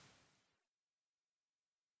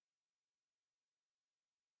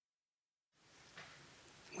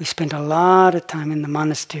 We spent a lot of time in the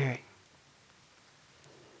monastery.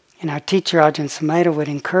 And our teacher, Ajahn Sumedho, would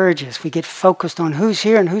encourage us. We get focused on who's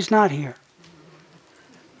here and who's not here.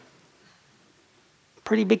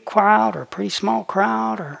 Pretty big crowd or pretty small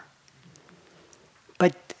crowd,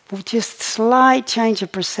 but just slight change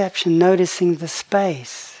of perception, noticing the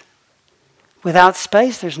space. Without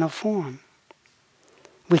space, there's no form.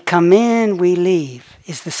 We come in, we leave.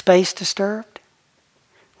 Is the space disturbed?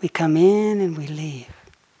 We come in and we leave.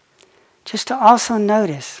 Just to also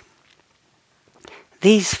notice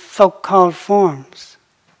these folk-called forms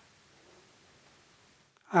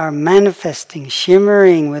are manifesting,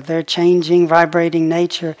 shimmering with their changing, vibrating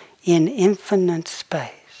nature in infinite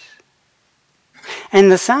space.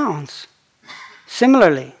 And the sounds,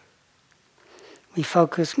 similarly, we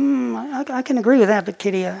focus, I can agree with that, but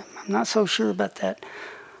Kitty, I'm not so sure about that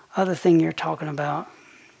other thing you're talking about,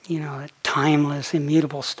 that timeless,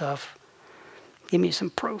 immutable stuff. Give me some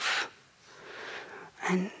proof.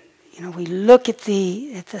 And we look at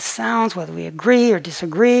the sounds, whether we agree or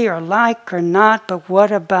disagree or like or not, but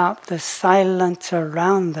what about the silence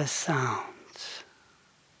around the sounds?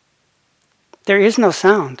 There is no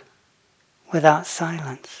sound without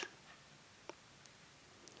silence.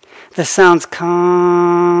 The sounds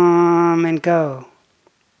come and go.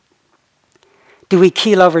 Do we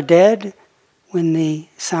keel over dead when the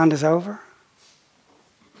sound is over?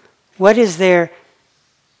 What is there?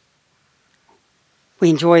 We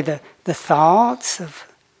enjoy the thoughts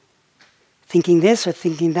of thinking this or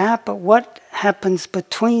thinking that, but what happens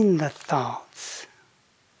between the thoughts?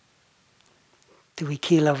 Do we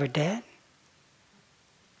keel over dead?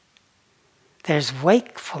 There's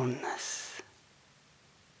wakefulness.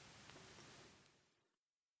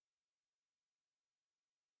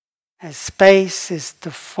 As space is the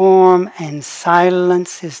form and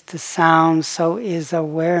silence is the sound, so is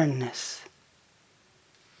awareness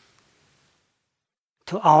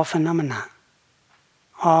to all phenomena,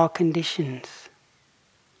 all conditions.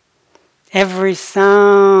 Every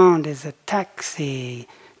sound is a taxi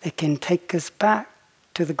that can take us back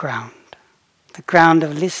to the ground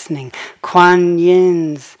of listening. Kuan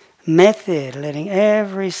Yin's method, letting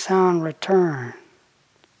every sound return.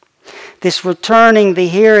 This returning the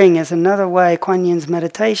hearing is another way, Kuan Yin's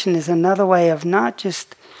meditation is another way of not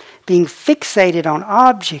just being fixated on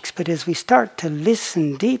objects, but as we start to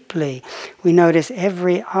listen deeply, we notice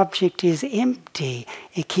every object is empty.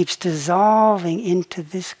 It keeps dissolving into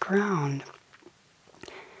this ground.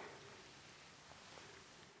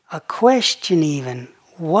 A question even,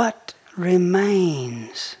 what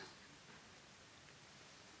remains?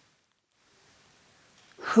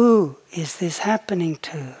 Who is this happening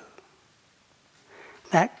to?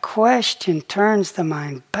 That question turns the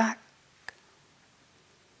mind back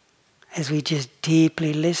as we just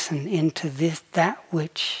deeply listen into that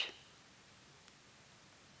which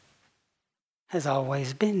has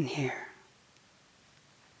always been here.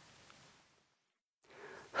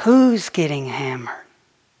 Who's getting hammered?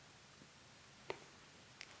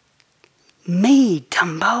 Me,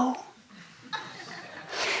 Dumbo.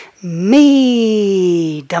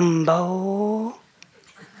 Me, Dumbo.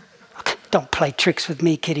 Okay, don't play tricks with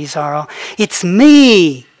me, Kittisaro. It's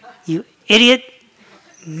me, you idiot.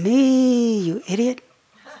 Me, you idiot.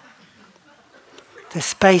 The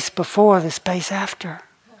space before, the space after.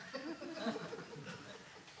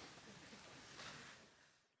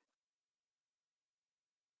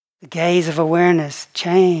 The gaze of awareness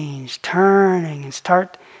change, turning, and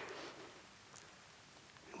start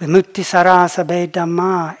Vimuttisaro sabbe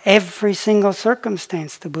Dhamma. Every single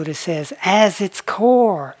circumstance, the Buddha says, as its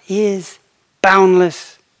core is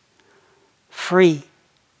boundless, free.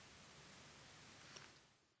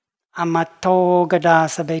 Amato gada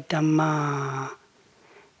sabbe Dhamma.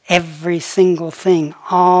 Every single thing,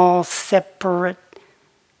 all separate,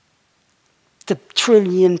 the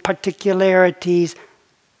trillion particularities,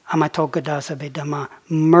 amato gada sabbe Dhamma,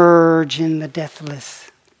 merge in the deathless.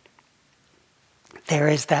 There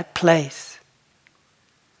is that place,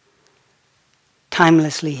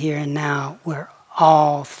 timelessly here and now, where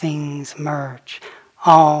all things merge,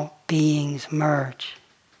 all beings merge,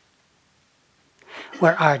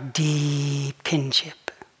 where our deep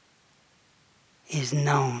kinship is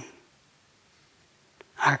known,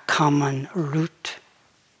 our common root.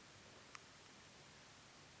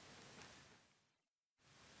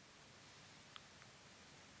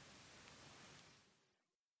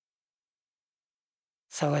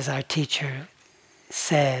 So as our teacher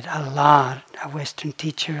said a lot, our Western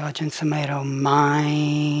teacher, Ajahn Sumedho,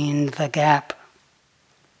 mind the gap.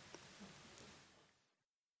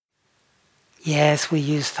 Yes, we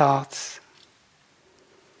use thoughts,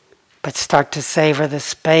 but start to savor the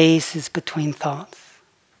spaces between thoughts.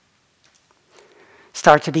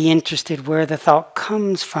 Start to be interested where the thought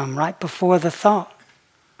comes from, right before the thought.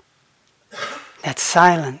 That's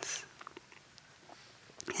silence.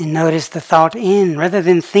 And notice the thought in, rather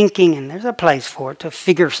than thinking, and there's a place for it to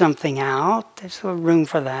figure something out. There's a room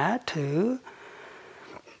for that too.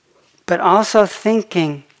 But also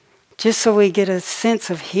thinking, just so we get a sense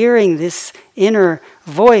of hearing this inner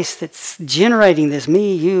voice that's generating this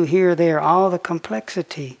me, you, here, there, all the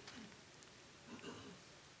complexity.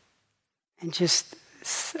 And just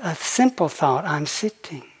a simple thought, I'm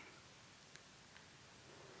sitting.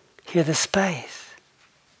 Hear the space.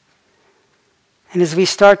 And as we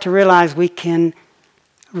start to realize we can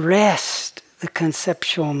rest the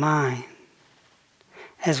conceptual mind,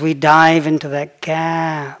 as we dive into that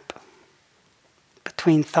gap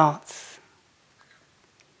between thoughts,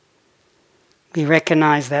 we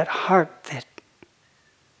recognize that heart that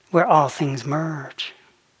where all things merge.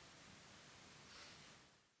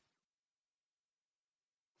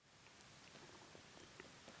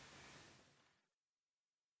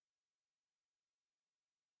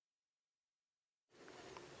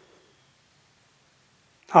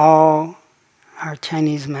 All our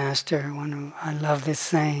Chinese master, I love this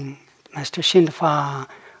saying, Master Shinfa,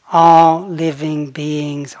 all living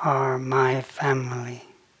beings are my family.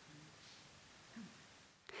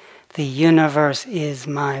 The universe is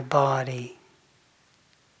my body.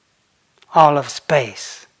 All of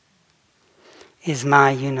space is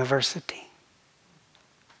my university.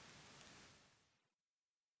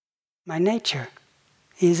 My nature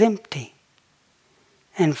is empty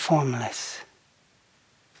and formless.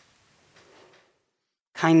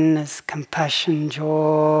 Kindness, compassion,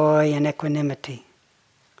 joy, and equanimity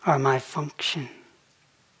are my function.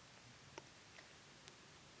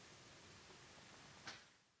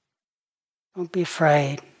 Don't be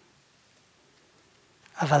afraid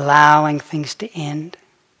of allowing things to end,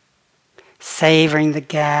 savoring the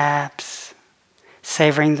gaps,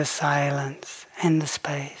 savoring the silence and the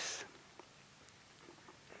space.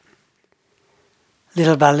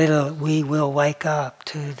 little by little, we will wake up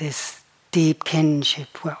to this deep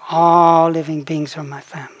kinship where all living beings are my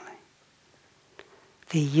family.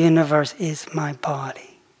 The universe is my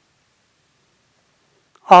body.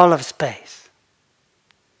 All of space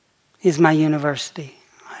is my university.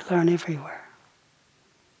 I learn everywhere.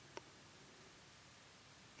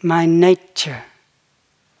 My nature,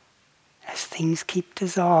 as things keep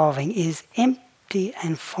dissolving, is empty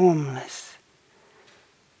and formless.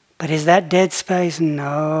 But is that dead space?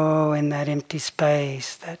 No, in that empty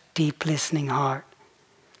space, that deep listening heart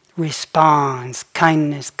responds.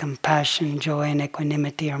 Kindness, compassion, joy, and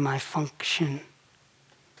equanimity are my function.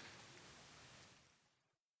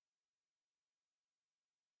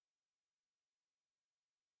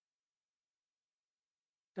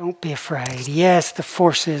 Don't be afraid. Yes, the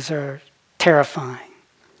forces are terrifying,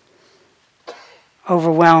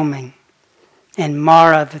 overwhelming. And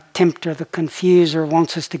Mara, the tempter, the confuser,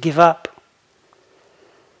 wants us to give up.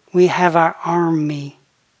 We have our army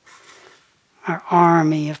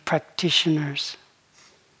of practitioners.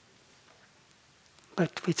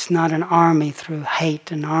 But it's not an army through hate,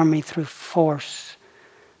 an army through force.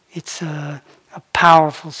 It's a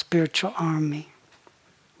powerful spiritual army.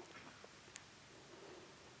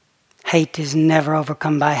 Hate is never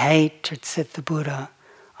overcome by hatred, said the Buddha.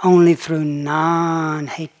 Only through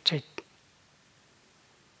non-hatred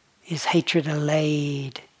is hatred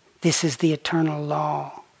allayed. This is the eternal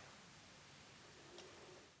law.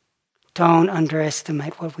 Don't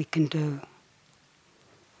underestimate what we can do.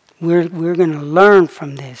 We're going to learn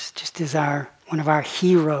from this, just as one of our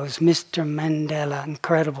heroes, Mr. Mandela,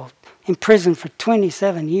 incredible, in prison for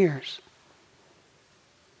 27 years.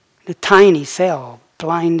 The tiny cell,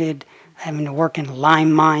 blinded, having to work in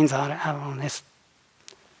lime mines out on this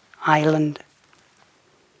island,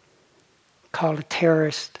 called a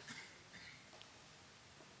terrorist.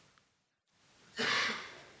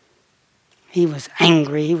 He was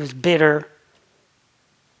angry, he was bitter,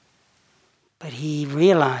 but he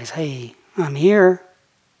realized, hey, I'm here.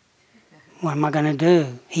 What am I going to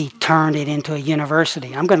do? He turned it into a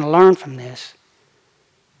university. I'm going to learn from this.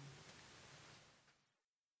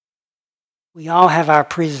 We all have our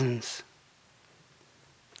prisons.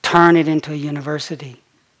 Turn it into a university.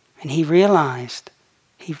 And he realized,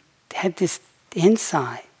 he had this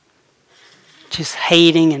insight, just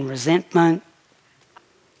hating and resentment.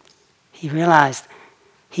 He realized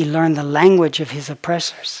he learned the language of his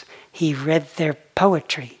oppressors. He read their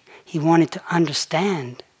poetry. He wanted to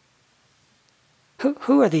understand.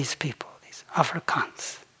 Who are these people, these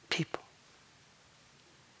Afrikaans people?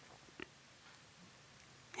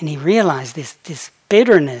 And he realized this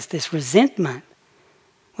bitterness, this resentment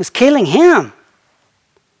was killing him.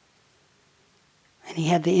 And he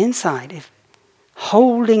had the insight of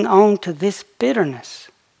holding on to this bitterness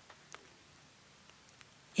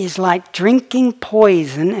is like drinking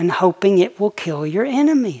poison and hoping it will kill your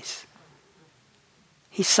enemies.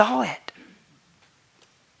 He saw it.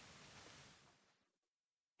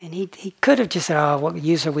 And he could have just said, oh, what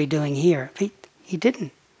use are we doing here? He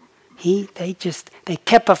didn't. They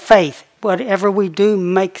kept a faith. Whatever we do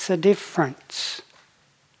makes a difference.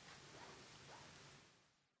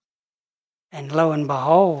 And lo and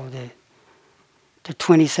behold, the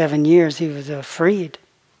 27 years he was freed.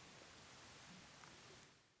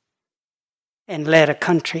 And led a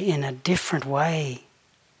country in a different way.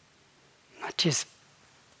 Not just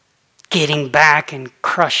getting back and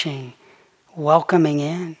crushing, welcoming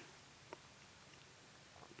in.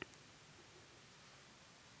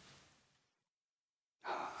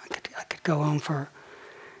 I could go on forever.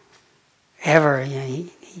 You know,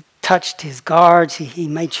 he touched his guards. He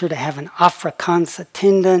made sure to have an Afrikaans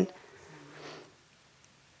attendant.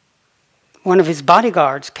 One of his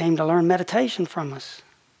bodyguards came to learn meditation from us.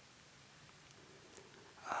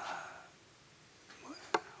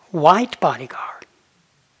 White bodyguard.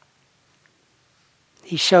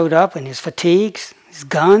 He showed up in his fatigues, his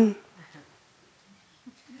gun.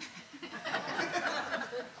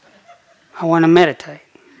 I want to meditate.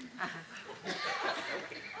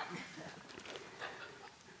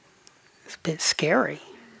 It's a bit scary.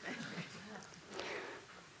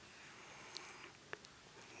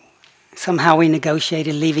 Somehow we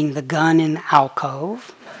negotiated leaving the gun in the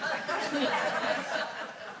alcove.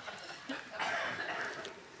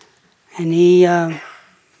 And he, a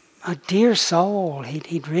dear soul,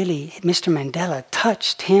 he'd really, Mr. Mandela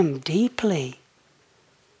touched him deeply.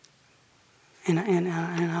 And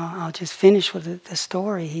I'll just finish with the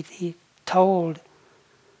story he told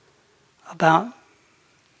about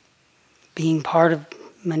being part of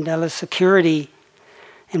Mandela's security.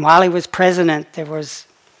 And while he was president, there was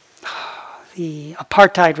the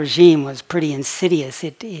apartheid regime was pretty insidious.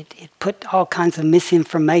 It put all kinds of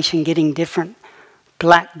misinformation, getting different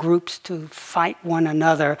black groups to fight one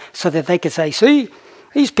another so that they could say, see,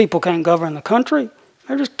 these people can't govern the country.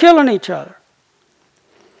 They're just killing each other.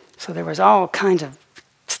 So there was all kinds of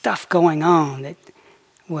stuff going on that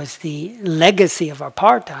was the legacy of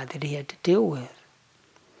apartheid that he had to deal with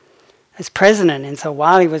as president. And so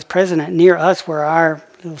while he was president, near us where our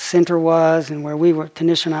little center was and where we were,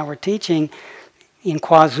 Tanisha and I were teaching, in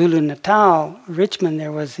KwaZulu-Natal, Richmond,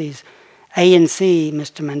 there was these ANC,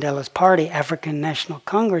 Mr. Mandela's party, African National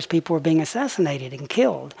Congress, people were being assassinated and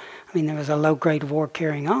killed. I mean, there was a low-grade war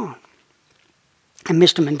carrying on. And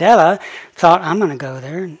Mr. Mandela thought, I'm going to go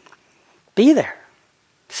there and be there,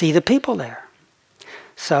 see the people there.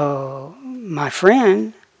 So my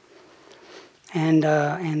friend and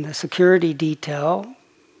the security detail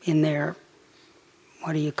in their,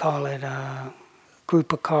 what do you call it,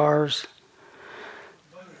 group of cars,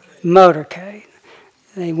 motorcade.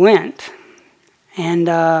 They went, and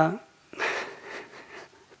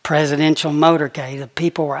presidential motorcade, the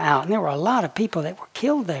people were out, and there were a lot of people that were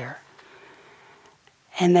killed there.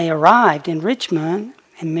 And they arrived in Richmond,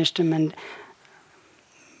 and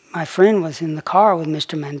my friend was in the car with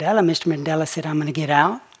Mr. Mandela. Mr. Mandela said, I'm going to get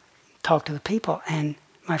out, talk to the people. And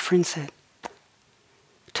my friend said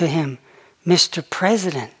to him, Mr.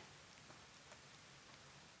 President,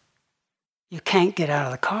 you can't get out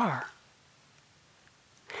of the car.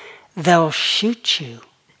 They'll shoot you.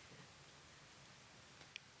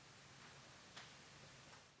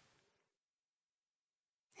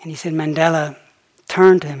 And he said, Mandela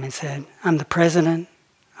turned to him and said, I'm the president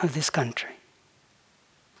of this country.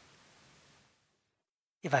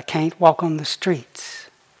 If I can't walk on the streets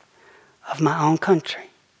of my own country,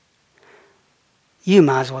 you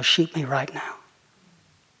might as well shoot me right now.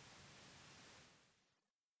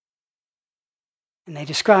 And they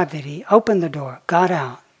described that he opened the door, got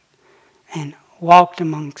out, and walked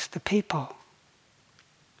amongst the people.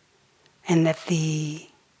 And that the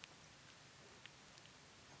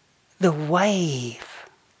wave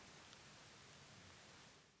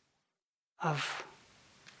of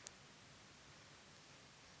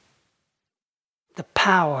the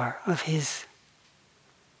power of his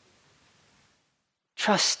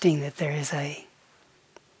trusting that there is a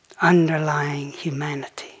underlying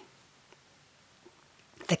humanity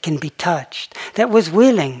that can be touched, that was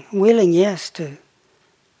willing, yes, to,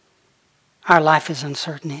 our life is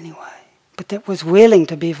uncertain anyway, but that was willing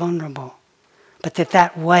to be vulnerable, but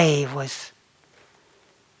that wave was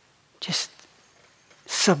just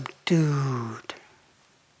subdued.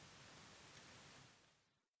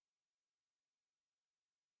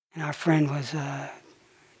 And our friend was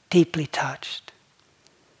deeply touched.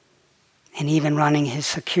 And even running his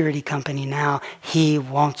security company now, he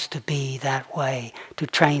wants to be that way, to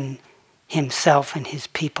train himself and his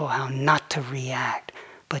people how not to react,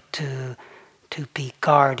 but to be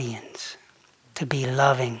guardians, to be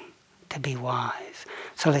loving, to be wise.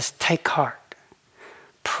 So let's take heart,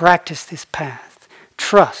 practice this path,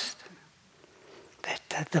 trust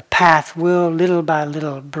that the path will little by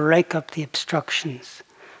little break up the obstructions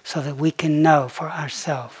so that we can know for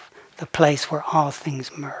ourselves the place where all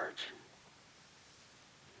things merge.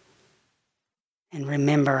 And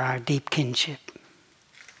remember our deep kinship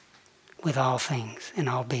with all things and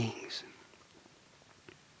all beings.